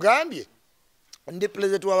nze nkugambye ndi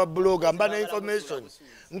president wa blogger mba na information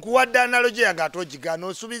nkuwadde analogy yange atogigaana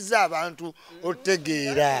osubiza abantu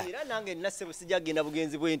otegeera era nange nassebo sijja genda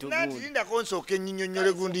bugenzi bw'entu nati lindako nsooka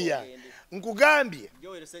ennyinnyonnyole gundi yange nkugambye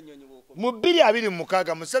mu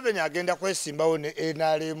 2026 Museveni agenda kwesimbawo ne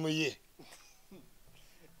NRM ye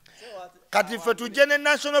kati ffe tujje ne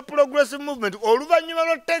National Progressive Movement oluvannyuma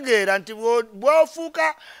lw'otegeera nti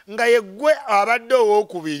bw'ofuuka nga yeggwe abadde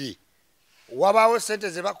owookubiri wabaawo sente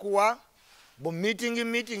ze bakuwa bu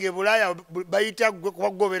meeting e Bulaaya bayita gwe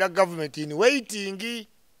kubagobera government in waiting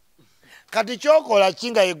kati kyokola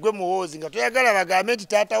kinga yeggwe Muhoozi nga toyagala bagambe nti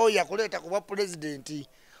taatawo yakuleeta kuba president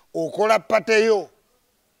okola pateyo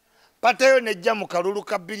nejja mu kalulu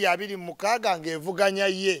ka 2026 ng'evuganya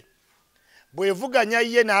ye bwevuganya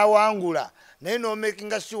ye n'awangula naye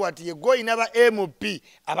n'omakinga sure nti yegwe oyina ba MP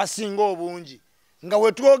abasinga obungi nga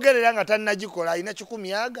wetwogerera nga tannagikola alina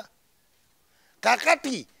 100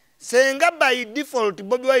 kakati senga by default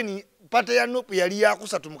Bobi Wine pate ya nupu yali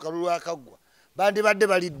yakusatu mu kalulu akaggwa bandibadde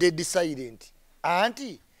bali dead silent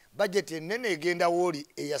anti budget ennene egenda woli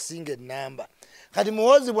eyasinga ennamba kati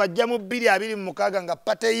Muhoozi bwajja mu 2026 nga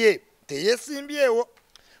pate ye teyesimbyewo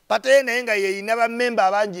pate ye naye nga yeyina bammemba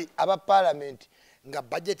abangi aba parliament nga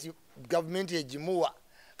budget government egimuwa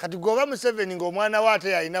kati goba Museveni ng'omwana we ate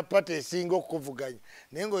yalina pate esinga okuvuganya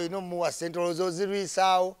naye ng'olina omuwa sente olowooza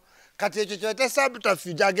ozirwisaawo kati ekyo kyeta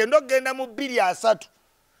subterfuge agenda okugenda mu 23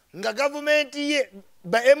 nga gavumenti ye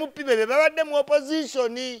ba MP be babadde mu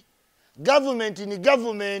opposition government ni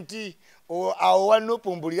government awo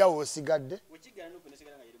wanopumbulira wosigadde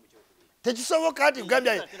tekisoboka ati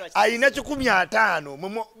kugambya ayina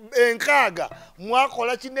 150 enkaaga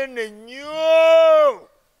mwakola kinene nnyo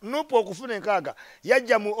nupu okufuna enkaaga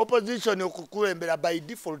yajja mu opposition okukulembera by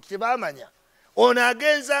default tebamanya ono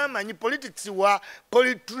agenza amanyi politics wa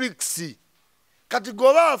politics kati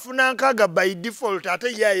goba afuna nkaaga by default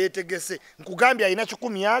ate ye yetegese nkugambya ayina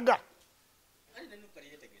 100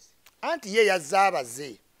 anti ye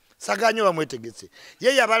yazaabaze saganyo bamwetegese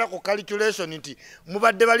ye yabala ku calculation nti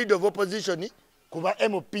mubadde ba leader of opposition kuba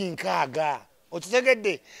MP nkaaga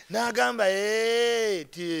okitegedde n'agamba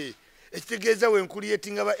ti ekitegeeza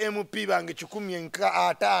wenkuliyetinga ba MP bange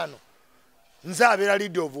 105 nze abeera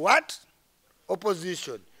leader of what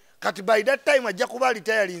opposition kati by that time ajja kuba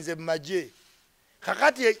alitayalinze mu magye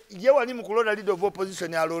kakati ye wali mu kulonda leader of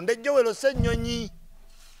opposition alonde Joel Ssenyonyi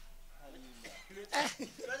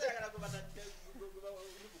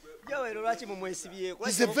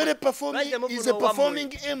He's a very performing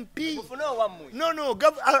MP. No,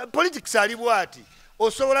 politics ali bwati.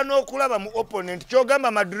 Osobola n'okulaba mu opponent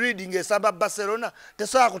kyogamba Madrid ng'esaba Barcelona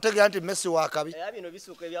tesobola kutegeera nti Messi wakabi.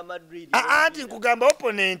 Anti nkugamba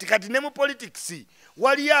opponent kati ne mu politics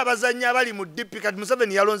waliyo abazannyi abali mu DP kati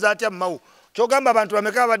Museveni yalonze atya Mawu. Kyogamba abantu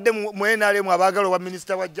bameka abadde mu NRM abaagala wa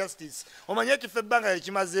Minister wa Justice. Omanye ekifo ebbanga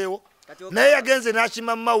yakimazeewo. Naye yagenze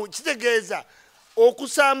n'akima Mawu kitegeeza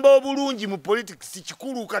okusamba obulungi mu politics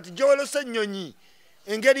kikulu kati Joel Ssenyonyi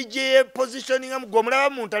engeri gye positioning am gomulaba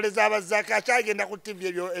mu ntale z'abazaka akyagenda ku TV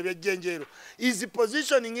ebyejjenjero is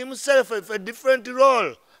positioning himself of a different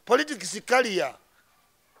role politics career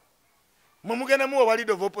mumugenda muwa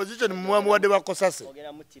leader of opposition muwadde bakosase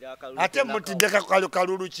ate mutidde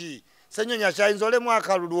kalulu ki Ssenyonyi akyayinza olemu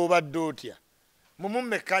akalulu obadde otya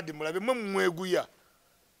mumumme kadi mulabe mweguya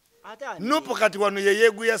nupu kati wano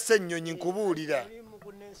yeyeguya Ssenyonyi nkubuulira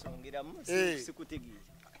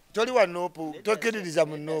toli wa Nuupu tokkiririza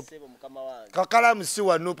mu Nuupu Kakalaamu si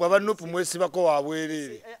wa Nuupu aba Nuupu mwesibako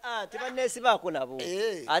wabwerere tebanneesibako nabo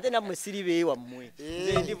ate nammwe siribe wammwe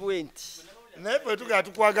nze ndi bwenti naye bwe tugamba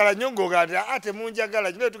tukwagala nnyo ng'ogamba ate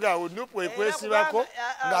munjagala kino tugamba Nuupu ekwesibako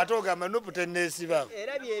ng'ate ogamba Nuupu tenneesibako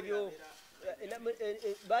era byebyo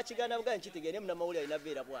bakigana buga nkitegere munamawulire alina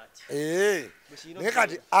beera bwati naye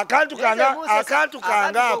kati akantu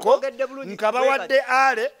kanga ako nkabawadde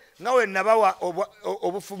ale nga we nabawa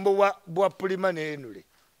obufumbo bwa pulima n'enule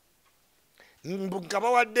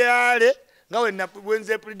nkabawadde ale nga we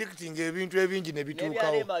nze predicting ebintu ebingi ne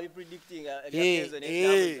bituukawo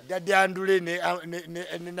dadde andule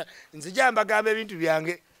nzija mbagamba ebintu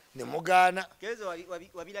byange ne mugaana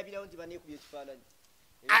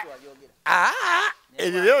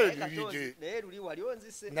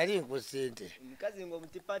nali nkusente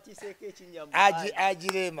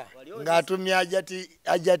agirema ng'atumye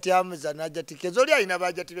ajati amuza n'ajati kezo oli alina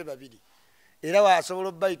bajati be babiri era wasobola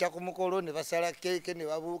obbayita ku mukolo ne basala keeke ne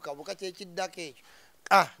babuuka buka kyekiddako ekyo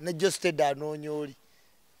ne josted anoonya oli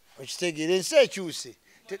okitegeera ensi ekyuse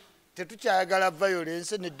tetukyayagala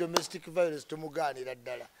violence ne domestic violence tumugaanira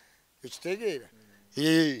ddala okitegeera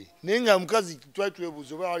naye nga mukazi twali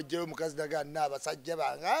twebuuza oba walijjayo omukazi nagaana abasajja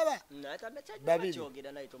bange aba babiri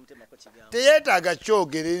teyeetaaga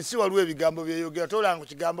kyogera ensi waliwo ebigambo byeyogera tolanga ku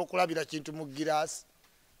kigambo okulabira kintu mu giraasi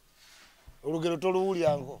olugero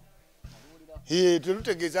toluwulyanko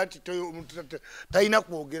telutegeeza nti talina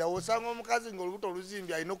kwogera osanga omukazi ngaolubuto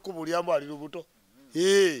oluzimbye alina okukubulyamu ali lubuto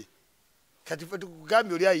kati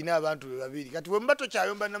tukugambye oli alina abantu be babiri kati bwemuba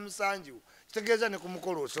tokyayomba namusanjiwo kitegeeza ne ku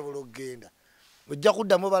mukolo osobola okugenda ojja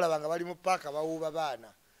kuddamu balaba nga bali mu paaka bawuuba baana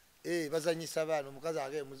bazanyisa baana omukazi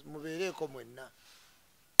age mubeereeko mwenna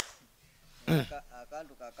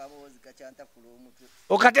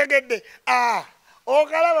okategedde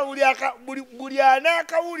okalaba buli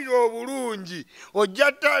anaakawulira obulungi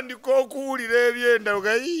ojja tandika okuwulira ebyendalo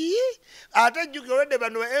ate jjukira olwedde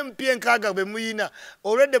bano MP enkaaga be muyina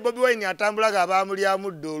olwedde Bobi Wine atambulaga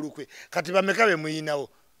abaamulyamu dda olukwe kati bameka be muyinawo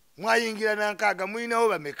mwayingira nankaaga muyinawo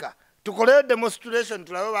bameka tukoleyo demonstration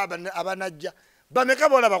tulabe abanajja bameka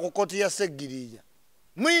boolaba ku kkooti ya Seggirinya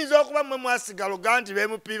muyinza okuba mmwe mwasigalo ganti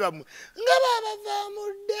b'MP bammwe nga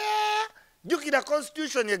baabavaamu dda jjukira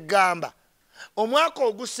constitution egamba omwaka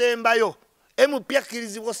ogusembayo MP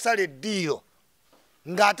akkirizibwa osala eddiiro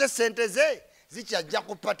ng'ate sente ze zikyajja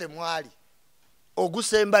kuppa temwali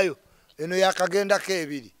ogusembayo eno yakagendako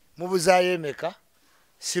ebiri mubuzaayo emeka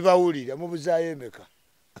sibawulira mubuzaayo emeka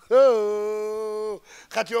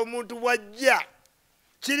kati omuntu bwajja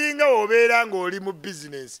kiringa wobeera ng'oli mu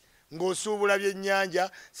bizinesi ng'osuubula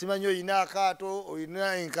byennyanja simanyi oyina akaato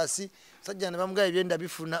oyina enkasi musajja ne bamugaba ebyenda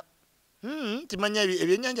bifuna timanya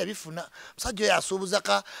ebyennyanja bifuna musajja oyo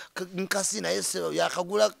asuubuza nkasi naye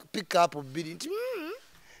yakagula pikapu bbiri nti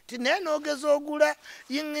naye noogeza ogula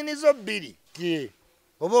yiŋŋinizo bbiri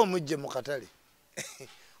oba omujje mu katale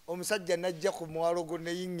omusajja najja ku mwalo go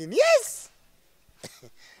ne yiŋŋini yes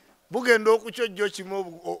bugenda okukyojja okimu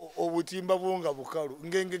obutimba bwonga bukalu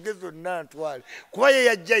ng'engege zonna ntwale kuba ye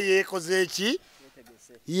yajja yeekoze eki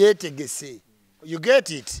yeetegese you get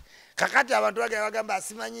it kakati abantu bagenda bagamba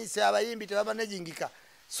asimanyise abayimbi tebamanejingika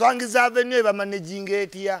Swangiza Avenue ebamanejinga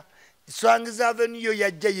etya Swangiza Avenue yo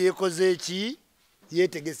yajja yeekoze eki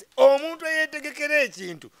yeetegese omuntu eyeetegekera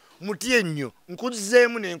ekintu mutye nnyo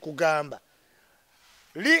nkuzeemu ne nkugamba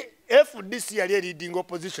FDC yali leading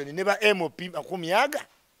opposition ne ba MOP makumyaga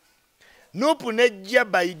Nuupu nejja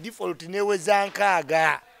by default neweza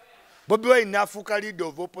nkaaga Bobi Wine n'afuuka leader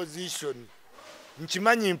of opposition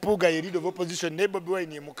nkimanyi mpuuga ye leader of opposition ne Bobi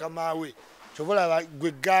Wine ye mukama we kyobola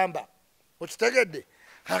gwe gamba okitegedde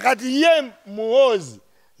kakati ye muwozi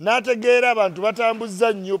n'ategeera abantu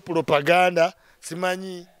batambuzza nnyo propaganda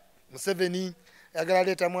simanyi Museveni yagala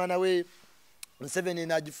leeta mwana we Museveni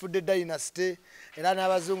n'agifudde dynasty era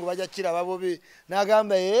n'abazungu bajja kiraba bobe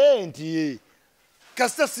n'agamba nti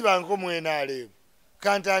kasita sibanko mwenaleemu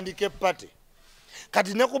kantandike pate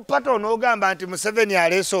kati ne ku pate onoogamba nti Museveni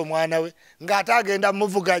aleese omwana we ng'ate agenda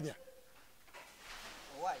muvuganya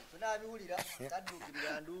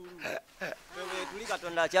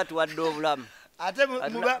ate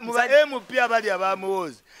muba MP abali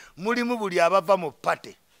abamuwoozi mulimu buli abava mu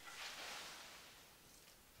pate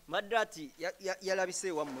Madrat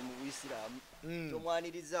yalabise wammwe mu Busiramu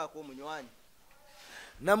tomwanirizaako omunywanyi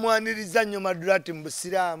namwaniriza nnyo Madrat mu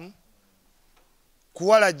Busiramu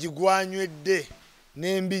kuwala gigwanywedde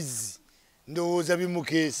n'embizzi ndowooza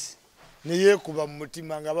bimukeesi ne yeekuba mu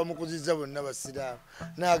mutima nga bamukuzizza bonna Basiraamu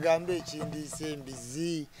n'agamba ekindiisa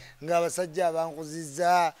embizzi ng'abasajja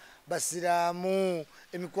abankuzizza basiraamu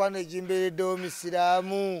emikwano egimbeereddewo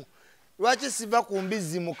misiraamu lwaki siva ku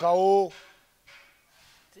mbizzi mukawo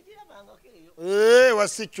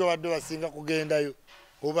wasikyo wadde wasinga kugendayo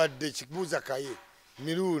obadde kibuuza kaye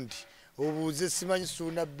mirundi obuuze simanyi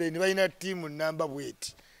suuna Bane balina ttiimu namba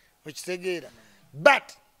bweti okitegeera but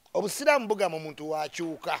obusiraamu bugamba omuntu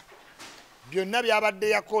wakyuka byonna byabadde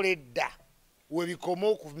yakola edda webikoma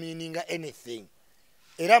okumiininga anything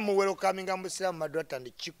era muwerokaminga mu busiraamu Madrat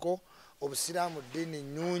and Kiko obusiraamu ddiini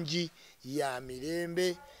nnungi ya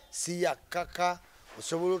mirembe si ya kkaka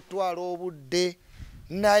osobola otwala obudde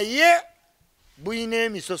naye buyina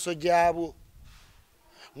emisoso gyabwo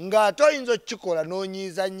ng'ate oyinza okukikola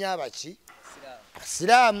n'onyiiza nnyo abaki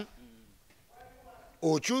abasiraamu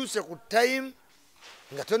okyuse ku time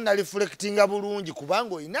nga tonna reflectinga bulungi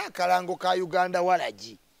kubanga olina akalango ka Uganda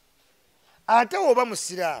walagi ate oba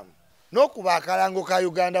musiraamu n'okuba akalango ka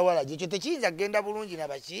Uganda walagi ekyo tekiyinza kgenda bulungi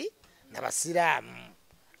nabaki nabasiraamu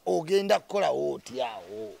ogenda kukolawo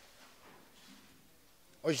otyawo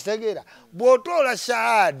okitegeera bw'otoola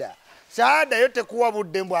shahada yo tekuwa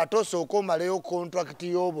budde mbw ate osooka omalayo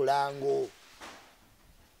kontrakiti y'obulango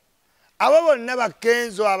abo bonna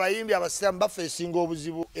bakkenzo abayimbi abasiraamu bafeesinga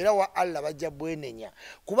obuzibu era wa Allah bajja bwenenya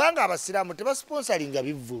kubanga abasiraamu tebasponsalinga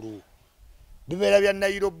bivvulu bibeera bya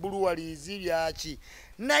Namulabula-Tuyambe byaki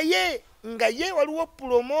naye nga ye waliwo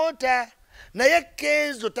promota naye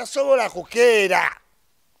kenzo tasobola kukeera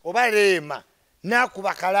oba leema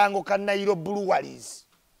nakuba kalango ka Namulabula-Tuyambe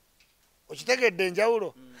okitegedde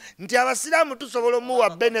enjawulo nti abasiraamu tusobola omuwa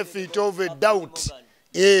benefit of a doubt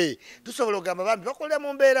tusobola ogamba bambi bakolera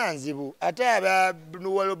mu mbeera nzibu ate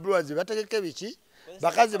Namulabula-Tuyambe bategeke biki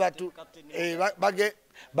bakazi batu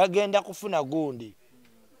bagenda kufuna gundi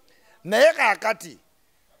naye kakati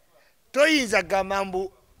toyinza gamba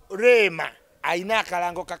mbu Rema alina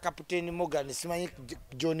akalango ka Kapiteeni Morgan simanyi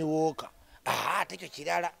John Walker ate ekyo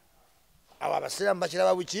kirala abo abasiraamu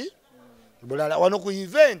bakiraba buki bulala wano ku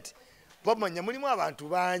event bamanya mulimu abantu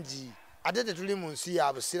bangi ate tetuli mu nsi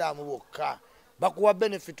ya busiraamu bwokka bakuwa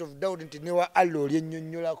benefit of doubt nti newa Allah oli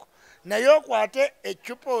ennyonnyolako naye okwate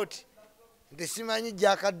ekyupooti nti simanyi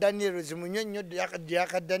Jaka Daniels munyonnyo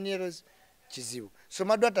Jaka Daniels kizibu so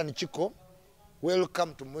Madrat and Kiko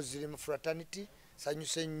welcome to Muslim fraternity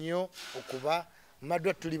sanyuse nnyo okuba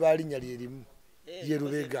Madrat tuli balinnya lyerimu ye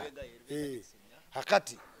Lubega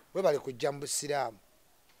akati we bali kujja mu busiraamu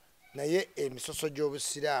naye emisoso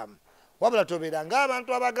gy'obusiraamu wabula tobeera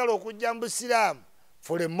ng'abantu abagala okujja mu busiraamu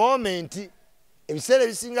for a moment ebiseera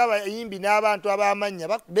ebisinga abayimbi n'abantu ab'amannya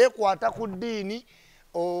beekwata ku ddiini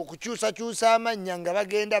okukyusakyusa amannya nga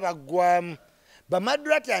bagenda baggwamu ba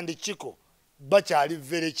Madrat and Kiko bakyali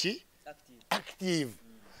very active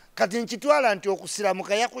kati nkitwala nti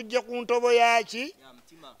okusiramuka yakujja ku ntobo yaki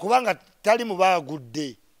kubanga tali mu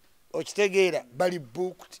baagudde okitegeera bali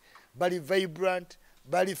booked bali vibrant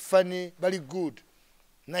bali funny bali good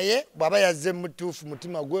naye bw'aba yazze mutuufu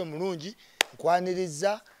mutima gwe mulungi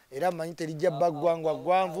nkwaniriza era manyi terijja baggwangwa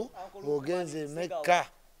gwanvu ng'ogenze Mekka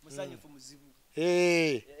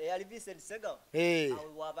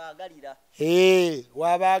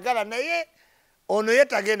wabaagala naye ono ye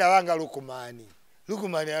tagenda banga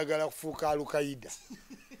Luqman ayagala kufuuka Al-Qaeda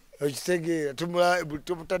okitegeera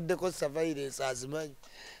tumutaddeko surveillance azimanyi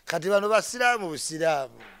kati bano basiraamu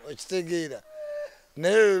busiraamu okitegeera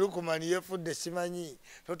naye Luqman yefudde simanyi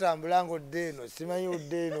totambulanga odde eno simanyi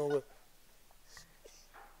odde eno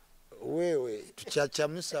wewe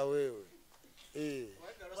tukyakyamusa wewe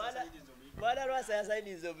Bwana Lwasa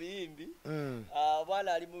yasayiniza omuyimbi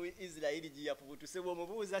bwana ali mu Israeli giyapubutuse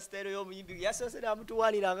bw'omubuuza sitayiro y'omuyimbi yasoose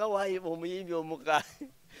namutuwalira nga wayi omuyimbi omuka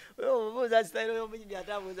omubuuza sitayiro y'omuyimbi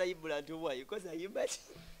atabuuza Ibula nti wayi koza yimba ki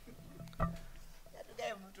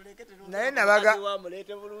naye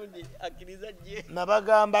nabamuleete bulungi akkiriza gye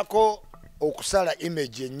nabagambako okusala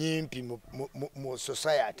image enyimpi mu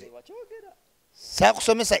society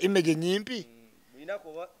saakusomesa image enyimpi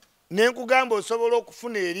nenkugamba osobola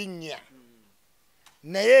okufuna erinnya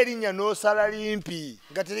naye erinnya n'osala limpi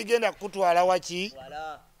nga terigenda kukutwala waki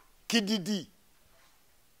kididi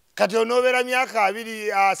kati onoobeera myaka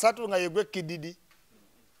 2-3 nga yegwe kididi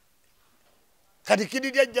kati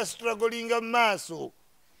kididi ajja strugglinga mu maaso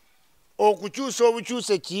okukyusa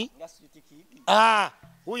obukyuse ki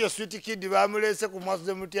huyo sweet kid bamuleese ku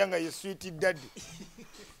mwaso mutya nga ye sweet daddy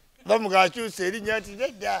bamugakyusa erinnya nti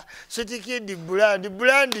nedda sweet kid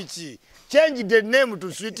brand ki change the name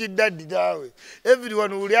to sweet daddy dawe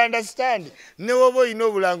everyone will understand ne woba oyina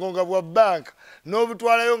obulango nga bwa bank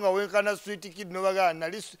n'obutwalayo nga wenkana sweet kid nobagaa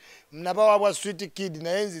nali nabawa bwa sweet kid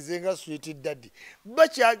naye nzize nga sweet daddy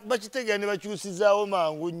bakitegeera ne bakyusizaawo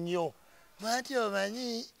mangu nnyo mati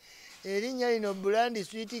omanyi erinnya lino Brand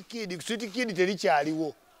Sweet Kid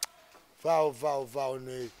terikyaliwo. Vaawo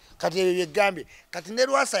ne kati ebyo byegambye kati ne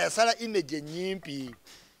Lwasa yasala image ennyimpi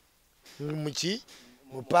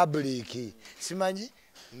mu public simanyi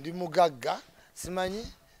ndi mugagga simanyi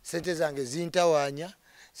sente zange zintawaanya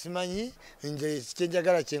simanyi nje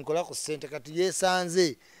kyenjagala kyenkola ku sente kati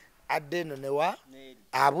yesanze addeno newa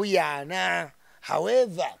abuyana.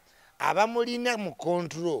 However abamulina mu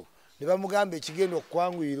control ne bamugamba ekigenda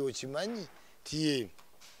okwanguyira okimanyi tiye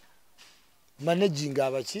managing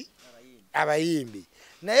abayimbi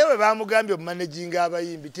naye we bamugambye managing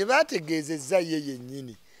abayimbi tebategeezezza ye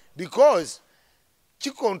yennyini because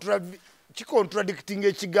contradicting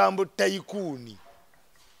ekigambo tayikuuni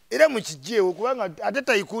era mukijeewo kubanga ate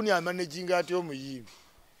tayikuuni amanaging ate omuyimbi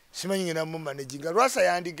simanyi ngenda mu managing. Lwasa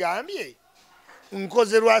yandigambye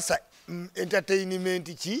nkoze Lwasa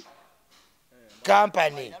entertainment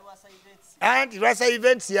company anti Lwasa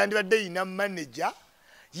events yandibadde ina manager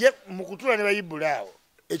ye mukutula ne bayibulaawo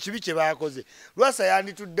ekibi kye baakoze. Lwasa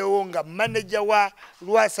yandituddewo nga manager wa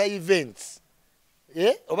Lwasa events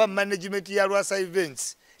oba management ya Lwasa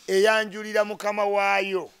events eyanjulira mukama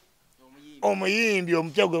waayo omuyimbi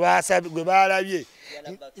omupya gwe baalabye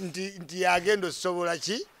nti yagenda osobola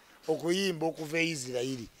ki okuyimba okuva e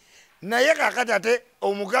Isirairi. Naye kakati ate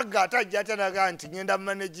omugagga ate ajja atanaga nti ngenda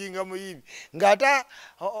managinga muyimbi ng'ate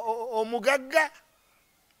omugagga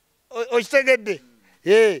okitegedde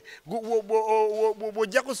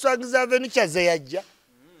bw'ojja kuswagiza Venucha ze yajja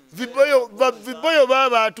viboyo baba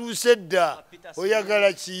batuuse dda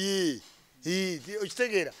oyagala kiyi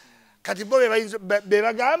okitegeera kati bo be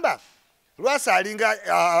bagamba Lwasa alinga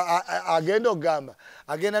agenda okugamba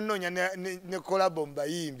agenda nnoonya ne kolabo mu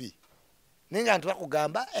bayimbi naye nga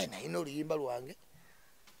ntibakugamba nayina oluyimba lwange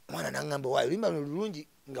omwana naŋŋamba waayo oluyimba lulungi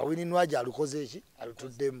nga Wininwaja alukoze eki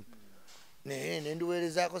alutuddemu naye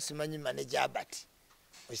nendiweerezaako simanyi manager Albert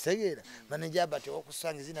okitegeera manager Albert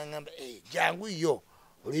owokusangizi naŋŋamba jangu yo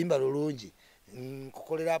oluyimba lulungi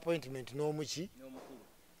nkukolera appointment n'omuki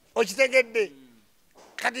okitegedde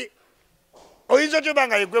kati oyinza otyoba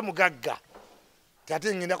nga yegwe mugagga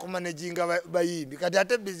kati ngenda kumanaginga bayimbi kati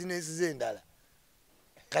ate bizinesi z'endala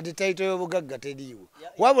kati taito y'obugagga teriiwo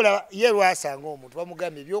wabula ye Lwasa ng'omuntu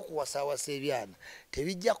bamugambye ebyokuwasaawasa ebyana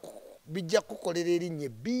bijja kukolera erinnya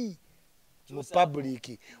ebbi mu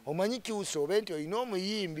public. Omanyi kiwusa obe nti olina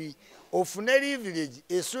omuyimbi ofune leverage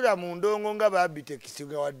esula mu ndongo nga Abitex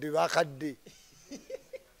nga wadde bakadde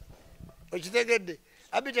okitegedde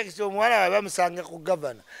Abitex omuwala bwe bamusanga ku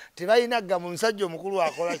gavana tebayinagga mu musajja omukulu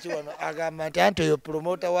akola kiwano agamba nti anti oyo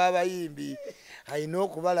promota w'abayimbi ayina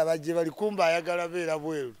okubalaba gye bali kumba ayagala beera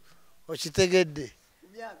bweru okitegedde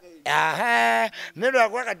ne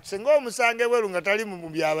lwakuba kati singa omusange bweru nga tali mu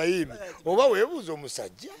byabayimbi oba weebuuza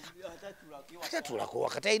omusajja atatulako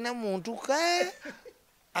wakati alina muntu ka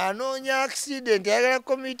anoonya accident ayagala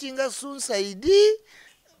committinga suicide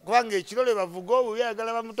kubanga ekirole bavuga obubi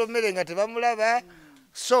ayagala bamutomere nga tebamulaba.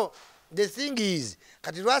 So the thing is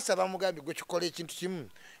kati Lwasa bamugambye gwe kikola ekintu kimu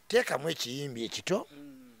teekamu ekiyimbi ekito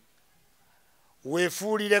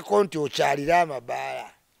weefuulireko nti okyalira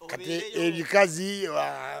amabaala kati ebikazi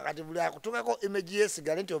kati buli akutukako image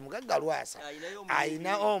yesigale nti omugagga Lwasa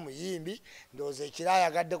ayina omuyimbi ndowooza ekiro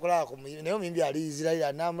ayagadde kulaba ku muyimbi naye omuyimbi ali Isirairi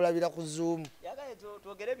anaamulabira ku Zoom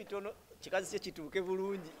twogere bitono kikazi kye kituuke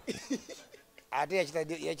bulungi ate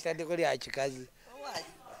yakitaddeko lya kikazi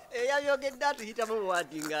eyabyogedde atuyitamu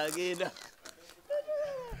wanti ng'agenda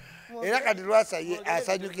era kati Lwasa ye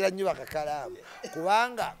asanyukira nnyo bakakalaamu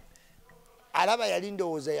kubanga alaba yali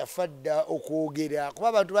ndowooza yafa dda okwogera kuba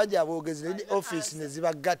abantu bangi aboogezi ne office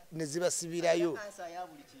ne zibasibirayo.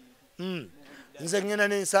 Nze ngenda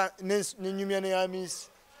nenyumya neyamisi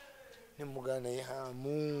nemugana naye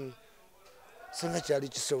hamu singa kyali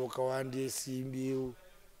kisoboka wandyesimbyewo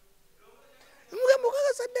mugamba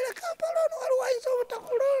okakasa ddala Kampala ono waliwo ayinza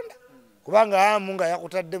obutakulonda kubanga hamu nga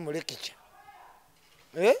yakutadde mu lekica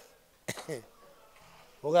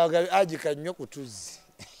ogaga agika nnyo kutuzzi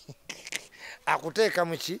akuteeka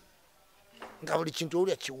muki nga buli kintu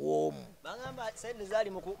owulya kiwoomu bagamba sente zaali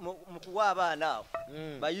mu kuwa abaana awo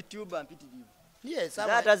ba YouTuber mpitirivu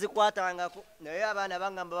atazikwatangako naye abaana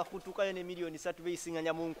bangamba bafutukayo ne miliyoni 3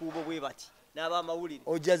 beyisinganya mu nkuubo bwe bati n'abamawulire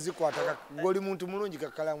ojja zikwata ng'oli muntu mulungi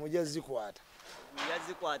Kakalamu ojja zikwata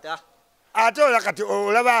ate ola kati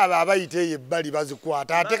olaba abo abayita eyo ebbali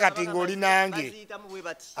bazikwata ate kati ng'oli nange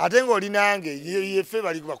ate ng'oli nange yeffe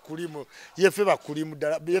bali bakulimu yeffe bakulimu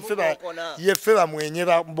ddala yeffe bamwenye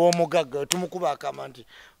b'omugagga tumukuba akama nti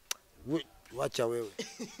wacha wewe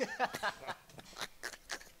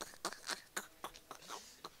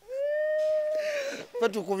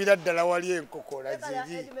tukubira ddala wali enkokola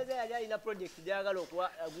ziri alina project gyagala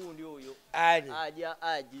okuwa gundi oyo ani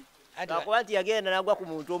aji akuba nti yagenda nagwa ku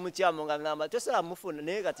muntu omukyamu nga ngamba tosobola mufuna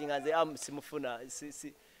naye kati nga nze simufuna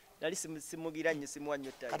nali simugira nnyo simuwa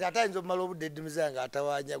nnyo ttale kati ate ayinza omumala obudde eddimuza nga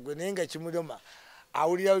atawanya gwe naye nga kimuloma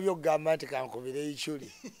awulira byokugamba nti kankubire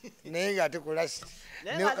ikyuli naye nga ate kulasi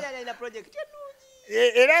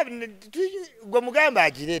era gwe mugamba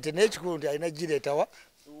agireete naye ekikulu nti alina gireetawa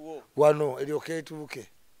wano eryoka etuuke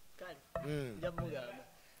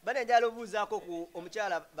bane njala obuuzaako ku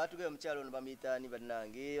omukyala batugee omukyala ono bamuyitaani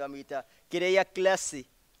bannange bamuyita Kyeyakola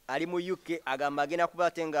ali mu UK agamba agenda kuba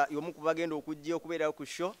ate nga y'omu ku bagenda okujja okubeerayo ku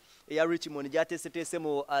show eya Richmond gyateeseteese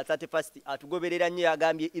mu 31st atugoberera nnyo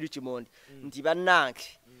yagambye Richmond nti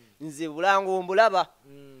bannange nze bulango mbulaba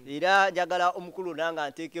era njagala omukulu nanga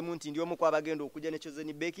nteekemu nti ndi omu ku abagenda okujja ne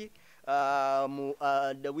Chosen Becky mu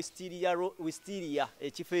Wisteria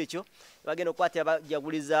ekifo ekyo bagenda okukwata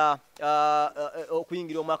bajaguliza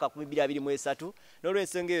okuyingira omwaka 2023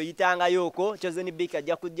 n'olwensonga eyo yitangayoko Chosen Becky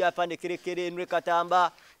ajja kujja afande kerekere nwe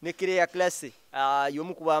katamba ne Kyeyakola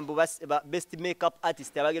y'omu ku bambu best makeup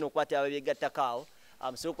artist abagenda okukwata ababyegattakaawo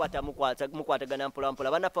so mukwatagana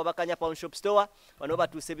mpolampola banaffe abakanya Pawn Shop Store bano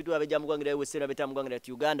batuuse ebitu abeja mu ggwanga ly'Uganda beta mu ggwanga lya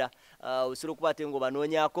Uganda osobola okukwata ngo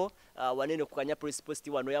banoonyaako wanene ku Kanya Police Post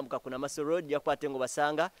wano yambuka ku Namaso Road yakwate ngo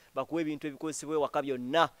basanga bakuwa ebintu ebikozesebwa ewaka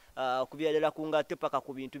byonna kubyalira ku ngatte paka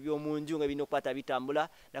ku bintu by'omunju nga birina okukwata bitambula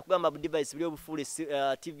nakugamba bu device buli obufuule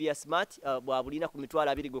TV ya smart bwa bulina ku mitwalo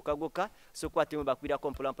 2 gokka so kwate ngo bakwirako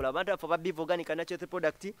mpolampola abantu baffe ba Organic Natural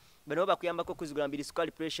Product bano bakuyambako kuzigula mbiri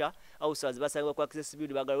sukali pressure houseways basanga ku access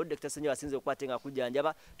bidu bagalo Dr. Senyo asinze okwatenga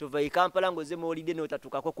kujanjaba tova Kampala ngoze mu holiday no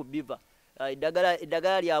tatukako ku biva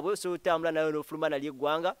eddagala lyabwe so tambula nayo no fuluma nali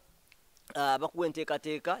eggwanga bakuwa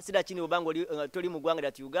enteekateeka sida kini obango toli mu ggwanga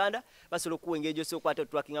lya Uganda basobola okuwengejo so kwata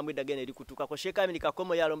tracking mu eddagala eri kutukako Sheka America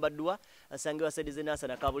komo yalombadduwa asange wasadize nasa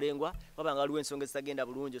na kabulengwa wabanga waliwo ensonga ezitagenda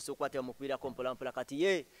bulungi so kwata mukubira kompolampola kati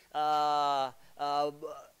ye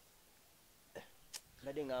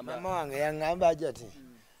mama wange yangamba ajati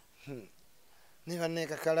niba ne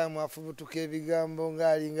KAKALAAMU afubutuka ebigambo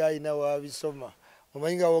ng'alinga alina wabisoma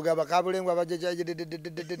omanyi nga wogamba kabulengwa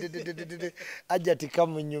ajja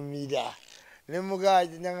tikamunyumira ne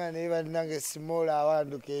mugaji nanga ne bannange small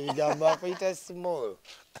awanduka ebigambo akuyita small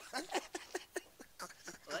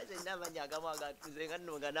waze ndaba nyagamwaga tuzenga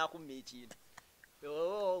nonga nakumma ekintu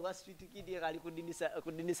nga street kid ali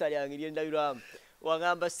kudinisa lyange lyendabirwamu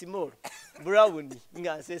wangamba small brown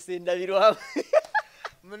nga nsese ndabirwamu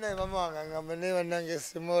mune mama wange ngamba ne bannange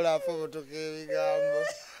small afubutuka ebigambo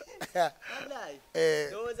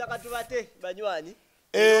Doza katubate banywanyi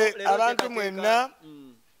abantu mwenna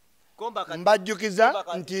mbajjukiza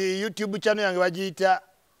nti YouTube channel yange bagiyita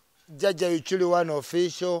Jajja Yuchuli One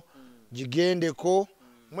Official gigendeko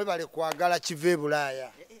mwebale kwagala kive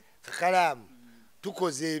Bulaaya KAKALAAMU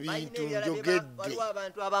tukoze ebintu njogedde waliwo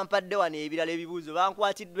abantu abampadde wano ebirala ebibuuzo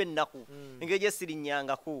bankwatiddwa ennaku engeri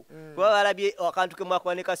sirinyangako kuba balabye akantu ke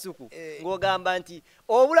mwakuba ne Kasuku ng'ogamba nti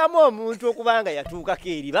obulamu omuntu okubanga yatuukako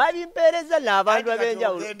eri babimpeereza n'abantu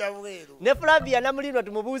ab'enjawulo ne Flavia Namulindwa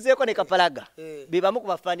tumubuuzeeko ne Kapalaga be bamu ku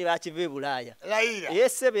bafaani ba kive Bulaaya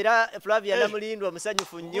yese bera Flavia Namulindwa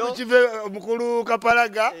omusanyufu nnyo omukulu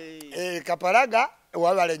Kapalaga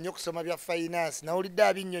wabale nnyo kusoma bya finance nawulidde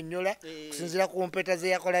abinnyonnyola kusinziira ku mpeta ze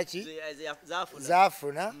yakola ki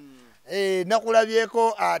zaafuna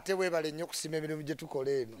nakulabyeko ate webale nnyo kusima emirimu gye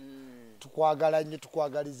tukola eno tukwagala nnyo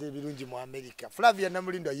tukwagaliza ebirungi mu America Flavia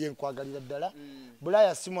Namulindwa ye nkwagalira ddala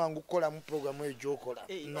Bulaaya si mwangu kukolamu programu egyokola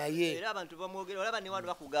naye era abantu bamwogera olaba ne wanu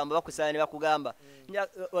bakugamba bakusana ne bakugamba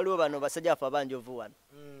waliwo bano basajja afa abanjovu wano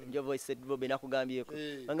njovu isedbo benakugambyeko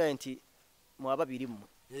bangaye nti mwaba birimu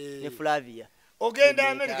ne Flavia ogenda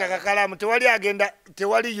America KAKALAAMU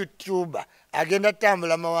tewali YouTuber agenda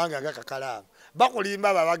tambula mawanga aga KAKALAAMU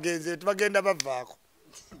bakulimba babagenze tubagenda bavaako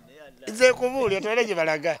nze kubuulya tole gye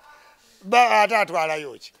balaga ate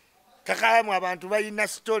atwalayo ki KAKALAAMU abantu balina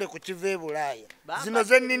story ku kive Bulaaya zino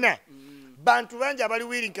zennina bantu bangi abali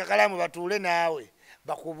willing KAKALAAMU batuule naawe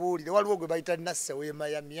bakubuulire waliwo gwe bayita Nassa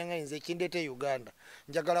w'Emiami yanga nze kindeete Uganda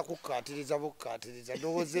njagala kukkaatiriza bukkaatiriza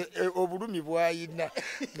ndowooza obulumi bwayina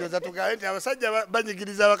ndowooza tugambe nti abasajja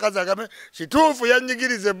banyigiriza abakazi agambe kituufu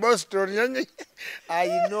yanyigiriza Boston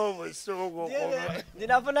ayina obusogo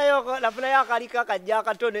nafunayo akaliko akajja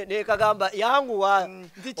akatone ne kagamba yanguwa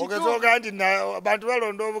ogezooga nti abantu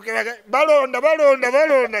balonda obuke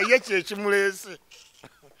balonda ye kyekimuleese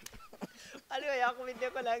aliwo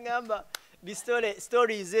yakubiddeko nagamba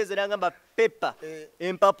stories ezo nagamba pepa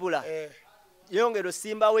empapula yongero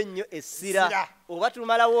simbawo ennyo essira oba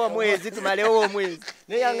tumalawo omwezi tumalewo omwezi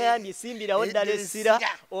naye yangambye simbirawo ddala essira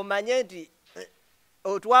omanye nti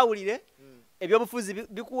otwawulire ebyobufuzi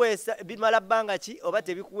bikuweesa bimala bbanga ki oba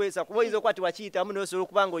tebikuweesa kuba oyinza okuba tiwakiyitamu nosobola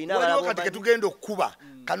okuba nga olina waliwo kati ketugenda okukuba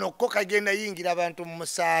kano ko kagenda yingira abantu mu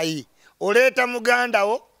musaayi oleeta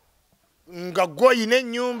mugandawo nga gwoyina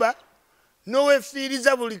ennyumba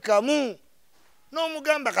nowefiiriza buli kamu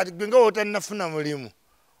n'omugamba kati gwe nga wootannafuna mulimu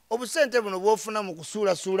obusente buno bwofuna mu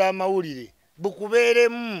kusuulasuula amawulire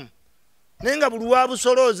bukubeeremu naye nga buli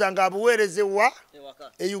wabusolooza ng'abuweerezewa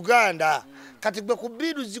e Uganda kati gwe ku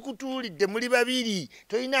biiru zikutuulidde muli babiri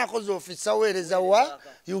tolinaako z'ofisa weereza wa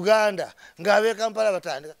Uganda ng'ab'e Kampala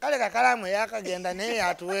batandika kale kakalaamu eyakagenda naye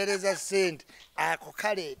yatuweereza ssente ako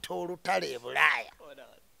kaleeta olutale e Bulaaya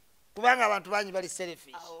kubanga abantu bangi bali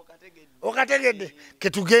selfish okategedde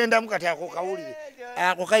ketugendamu kati ako kawulire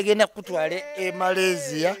ako kagenda kutwala e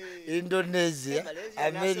Malaysia, Indonesia,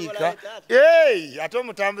 America ate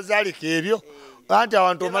omutambuza aliko ebyo anti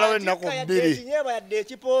abantu omalawo ennaku bbiri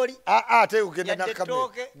ate ugenda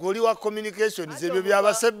nakamera gwoli wa communications ebyo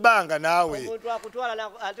byabasebbanga naawe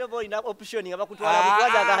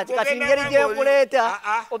ngeri gyenkuleeta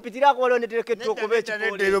opitirako olondeterekeddwa okuba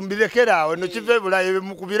ekipooli mbirekera awo no kiva ebulayo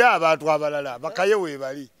mukubire abantu abalala bakaye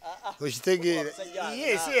weebali okitegeera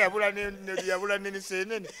si yabula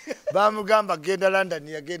nenisenene bamugamba genda London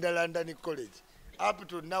yagenda London college up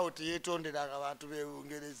to now teyeetonderanga abantu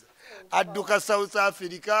b'Ebungereza adduka South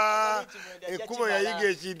Africa ekkubo yayiga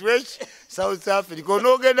ekintu eki South Africa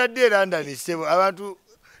onoogenda ddi e London sebo abantu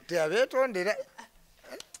teyabeetondera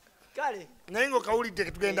naye ngaokawulidde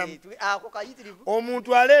ketugendamu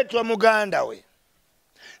omuntu aleetwa muganda we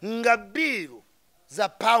nga biiru za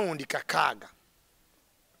paundi 6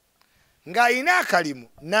 ng'ayina akalimu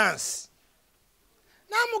Nansi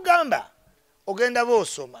n'amugamba ogenda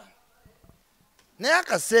boosoma naye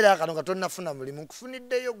akaseera kano nga tonnafuna mulimu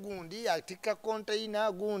nkufuniddeyo gundi atikka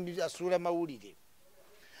konteyina gundi asuula mawulire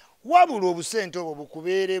wabula obusente obwo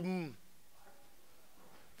bukubeeremu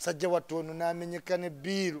musajja wattu ono n'amenyeka ne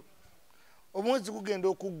biiru omwezi gugenda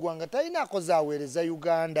okuggwa nga talinaako zaaweereza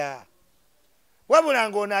Uganda wabula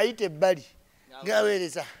ng'ono ayita ebbali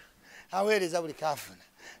aweereza buli kaafuna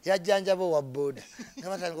yajjanjaba owa booda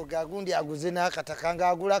ngabatandika gagundi aguze n'akataka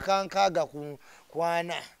ng'agula kankaaga ku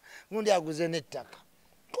 4 gundi aguze n'ettaka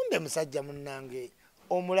kumbe musajja munnange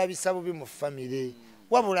omulabisa bubi mu famire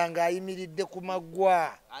wabula ng'ayimiridde ku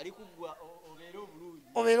maggwa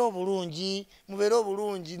obeera obulungi mubeere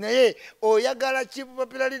obulungi naye oyagala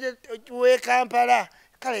kibupapilalire w'e Kampala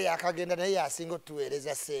kale yakagenda naye yasinga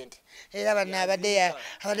otuweereza ssente era banne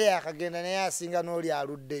abadde yakagenda naye asinga n'oli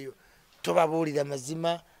aluddeyo tobabuulira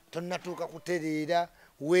mazima tonnatuuka kutereera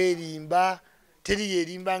weerimba teri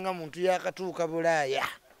yeerimba nga muntu yakatuuka Bulaaya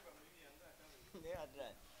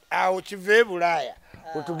awo kiva e Bulaaya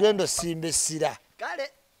wetugenda osimba essira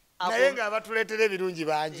naye ng'abatuleetera ebirungi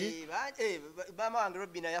bangi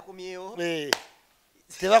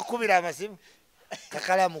tebakubira amasimu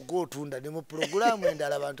kakalaamu gw'otunda ne mu pulogulaamu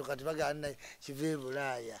endala abantu kati bagana kiva e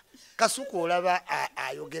Bulaaya kasuku olaba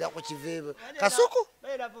ayogera ku kiva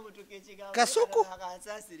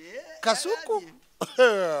kasuku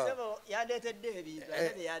yandeetedde ebintu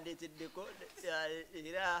ate yandeeteddeko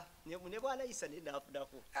era ne bwana Isa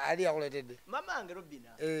nenaafunako ali yakuleetedde mama wange Robina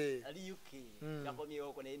ali UK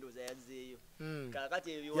yakomyewoko naye ndowooza yazzeeyo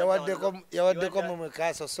kakati yawaddeko mumwe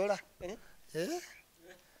kasosola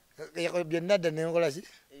byonna dda nenkola ki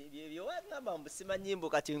ebyo wagamba mbusima nyimbo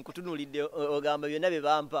kati nkutunuulidde ogamba byonna bye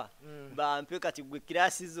bampa bampe kati gwe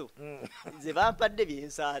kirasi zo ze bampadde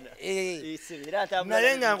byensaana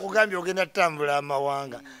naye nga nkugambye ogenda tutambula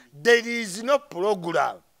amawanga there is no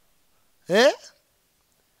program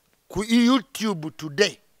ku YouTube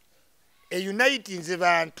today eunitinze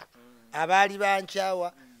bantu abaali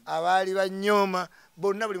bankyawa abaali banyooma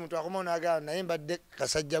bonna buli muntu akomawo n'agamba naye mbadde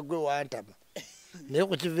kasajja gwe wantama naye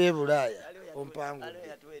ku kiva e Bulaaya ompangu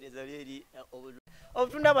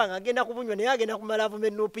obutunda bwange agenda kubunywa naye agenda kumala avuma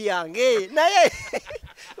ennuupu yange naye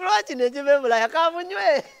lwaki nekiva e Bulaaya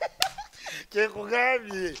kabunywe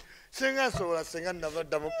kyekugambye singa nsobola singa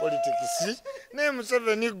navadda mu politikisi naye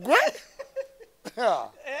Museveni gwe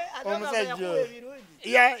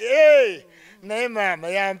omusajja naye maama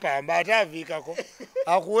yampamba ate aviikako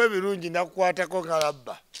akuwa ebirungi nakukwatako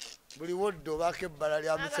ngalabba buli woddo baako ebbala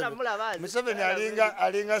lya Museveni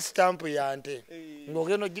alinga sitampu ya nte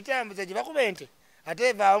ng'ogenda ogitambuza gye bakuba ente ate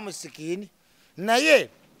evaawo mu sikiini naye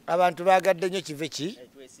abantu baagadde nnyo kiva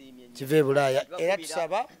e Bulaaya era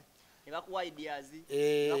tusaba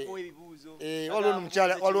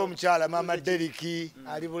waliwo omukyala maama Deriki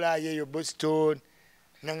ali Bulaaya eyo Boston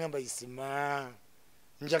nangamba Isma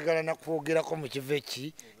njagala nakwogerako mu kive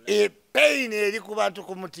ki pain eri ku bantu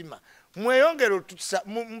ku mutima mweyongere otusa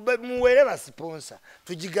muwere ba sponsor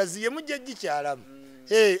tujigaziye mujje gikyalamu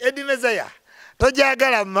Edimezaya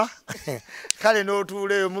tojagala ma kale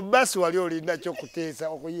n'otuuleyo mu basi wali olinda kyokuteesa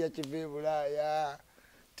okuyiya kive Bulaaya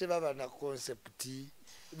tebaba na concept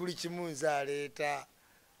buli kimu nze aleeta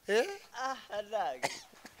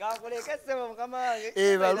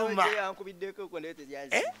baluma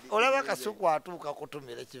olaba Kasuku atuuka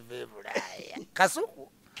kutumira kive Bulaaya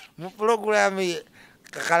Kasuku mu pulogulaamu ye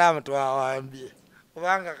Kakalaamu twawambye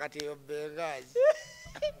kubanga kati eyo Bengazi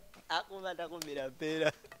akumba takumira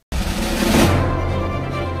mpeera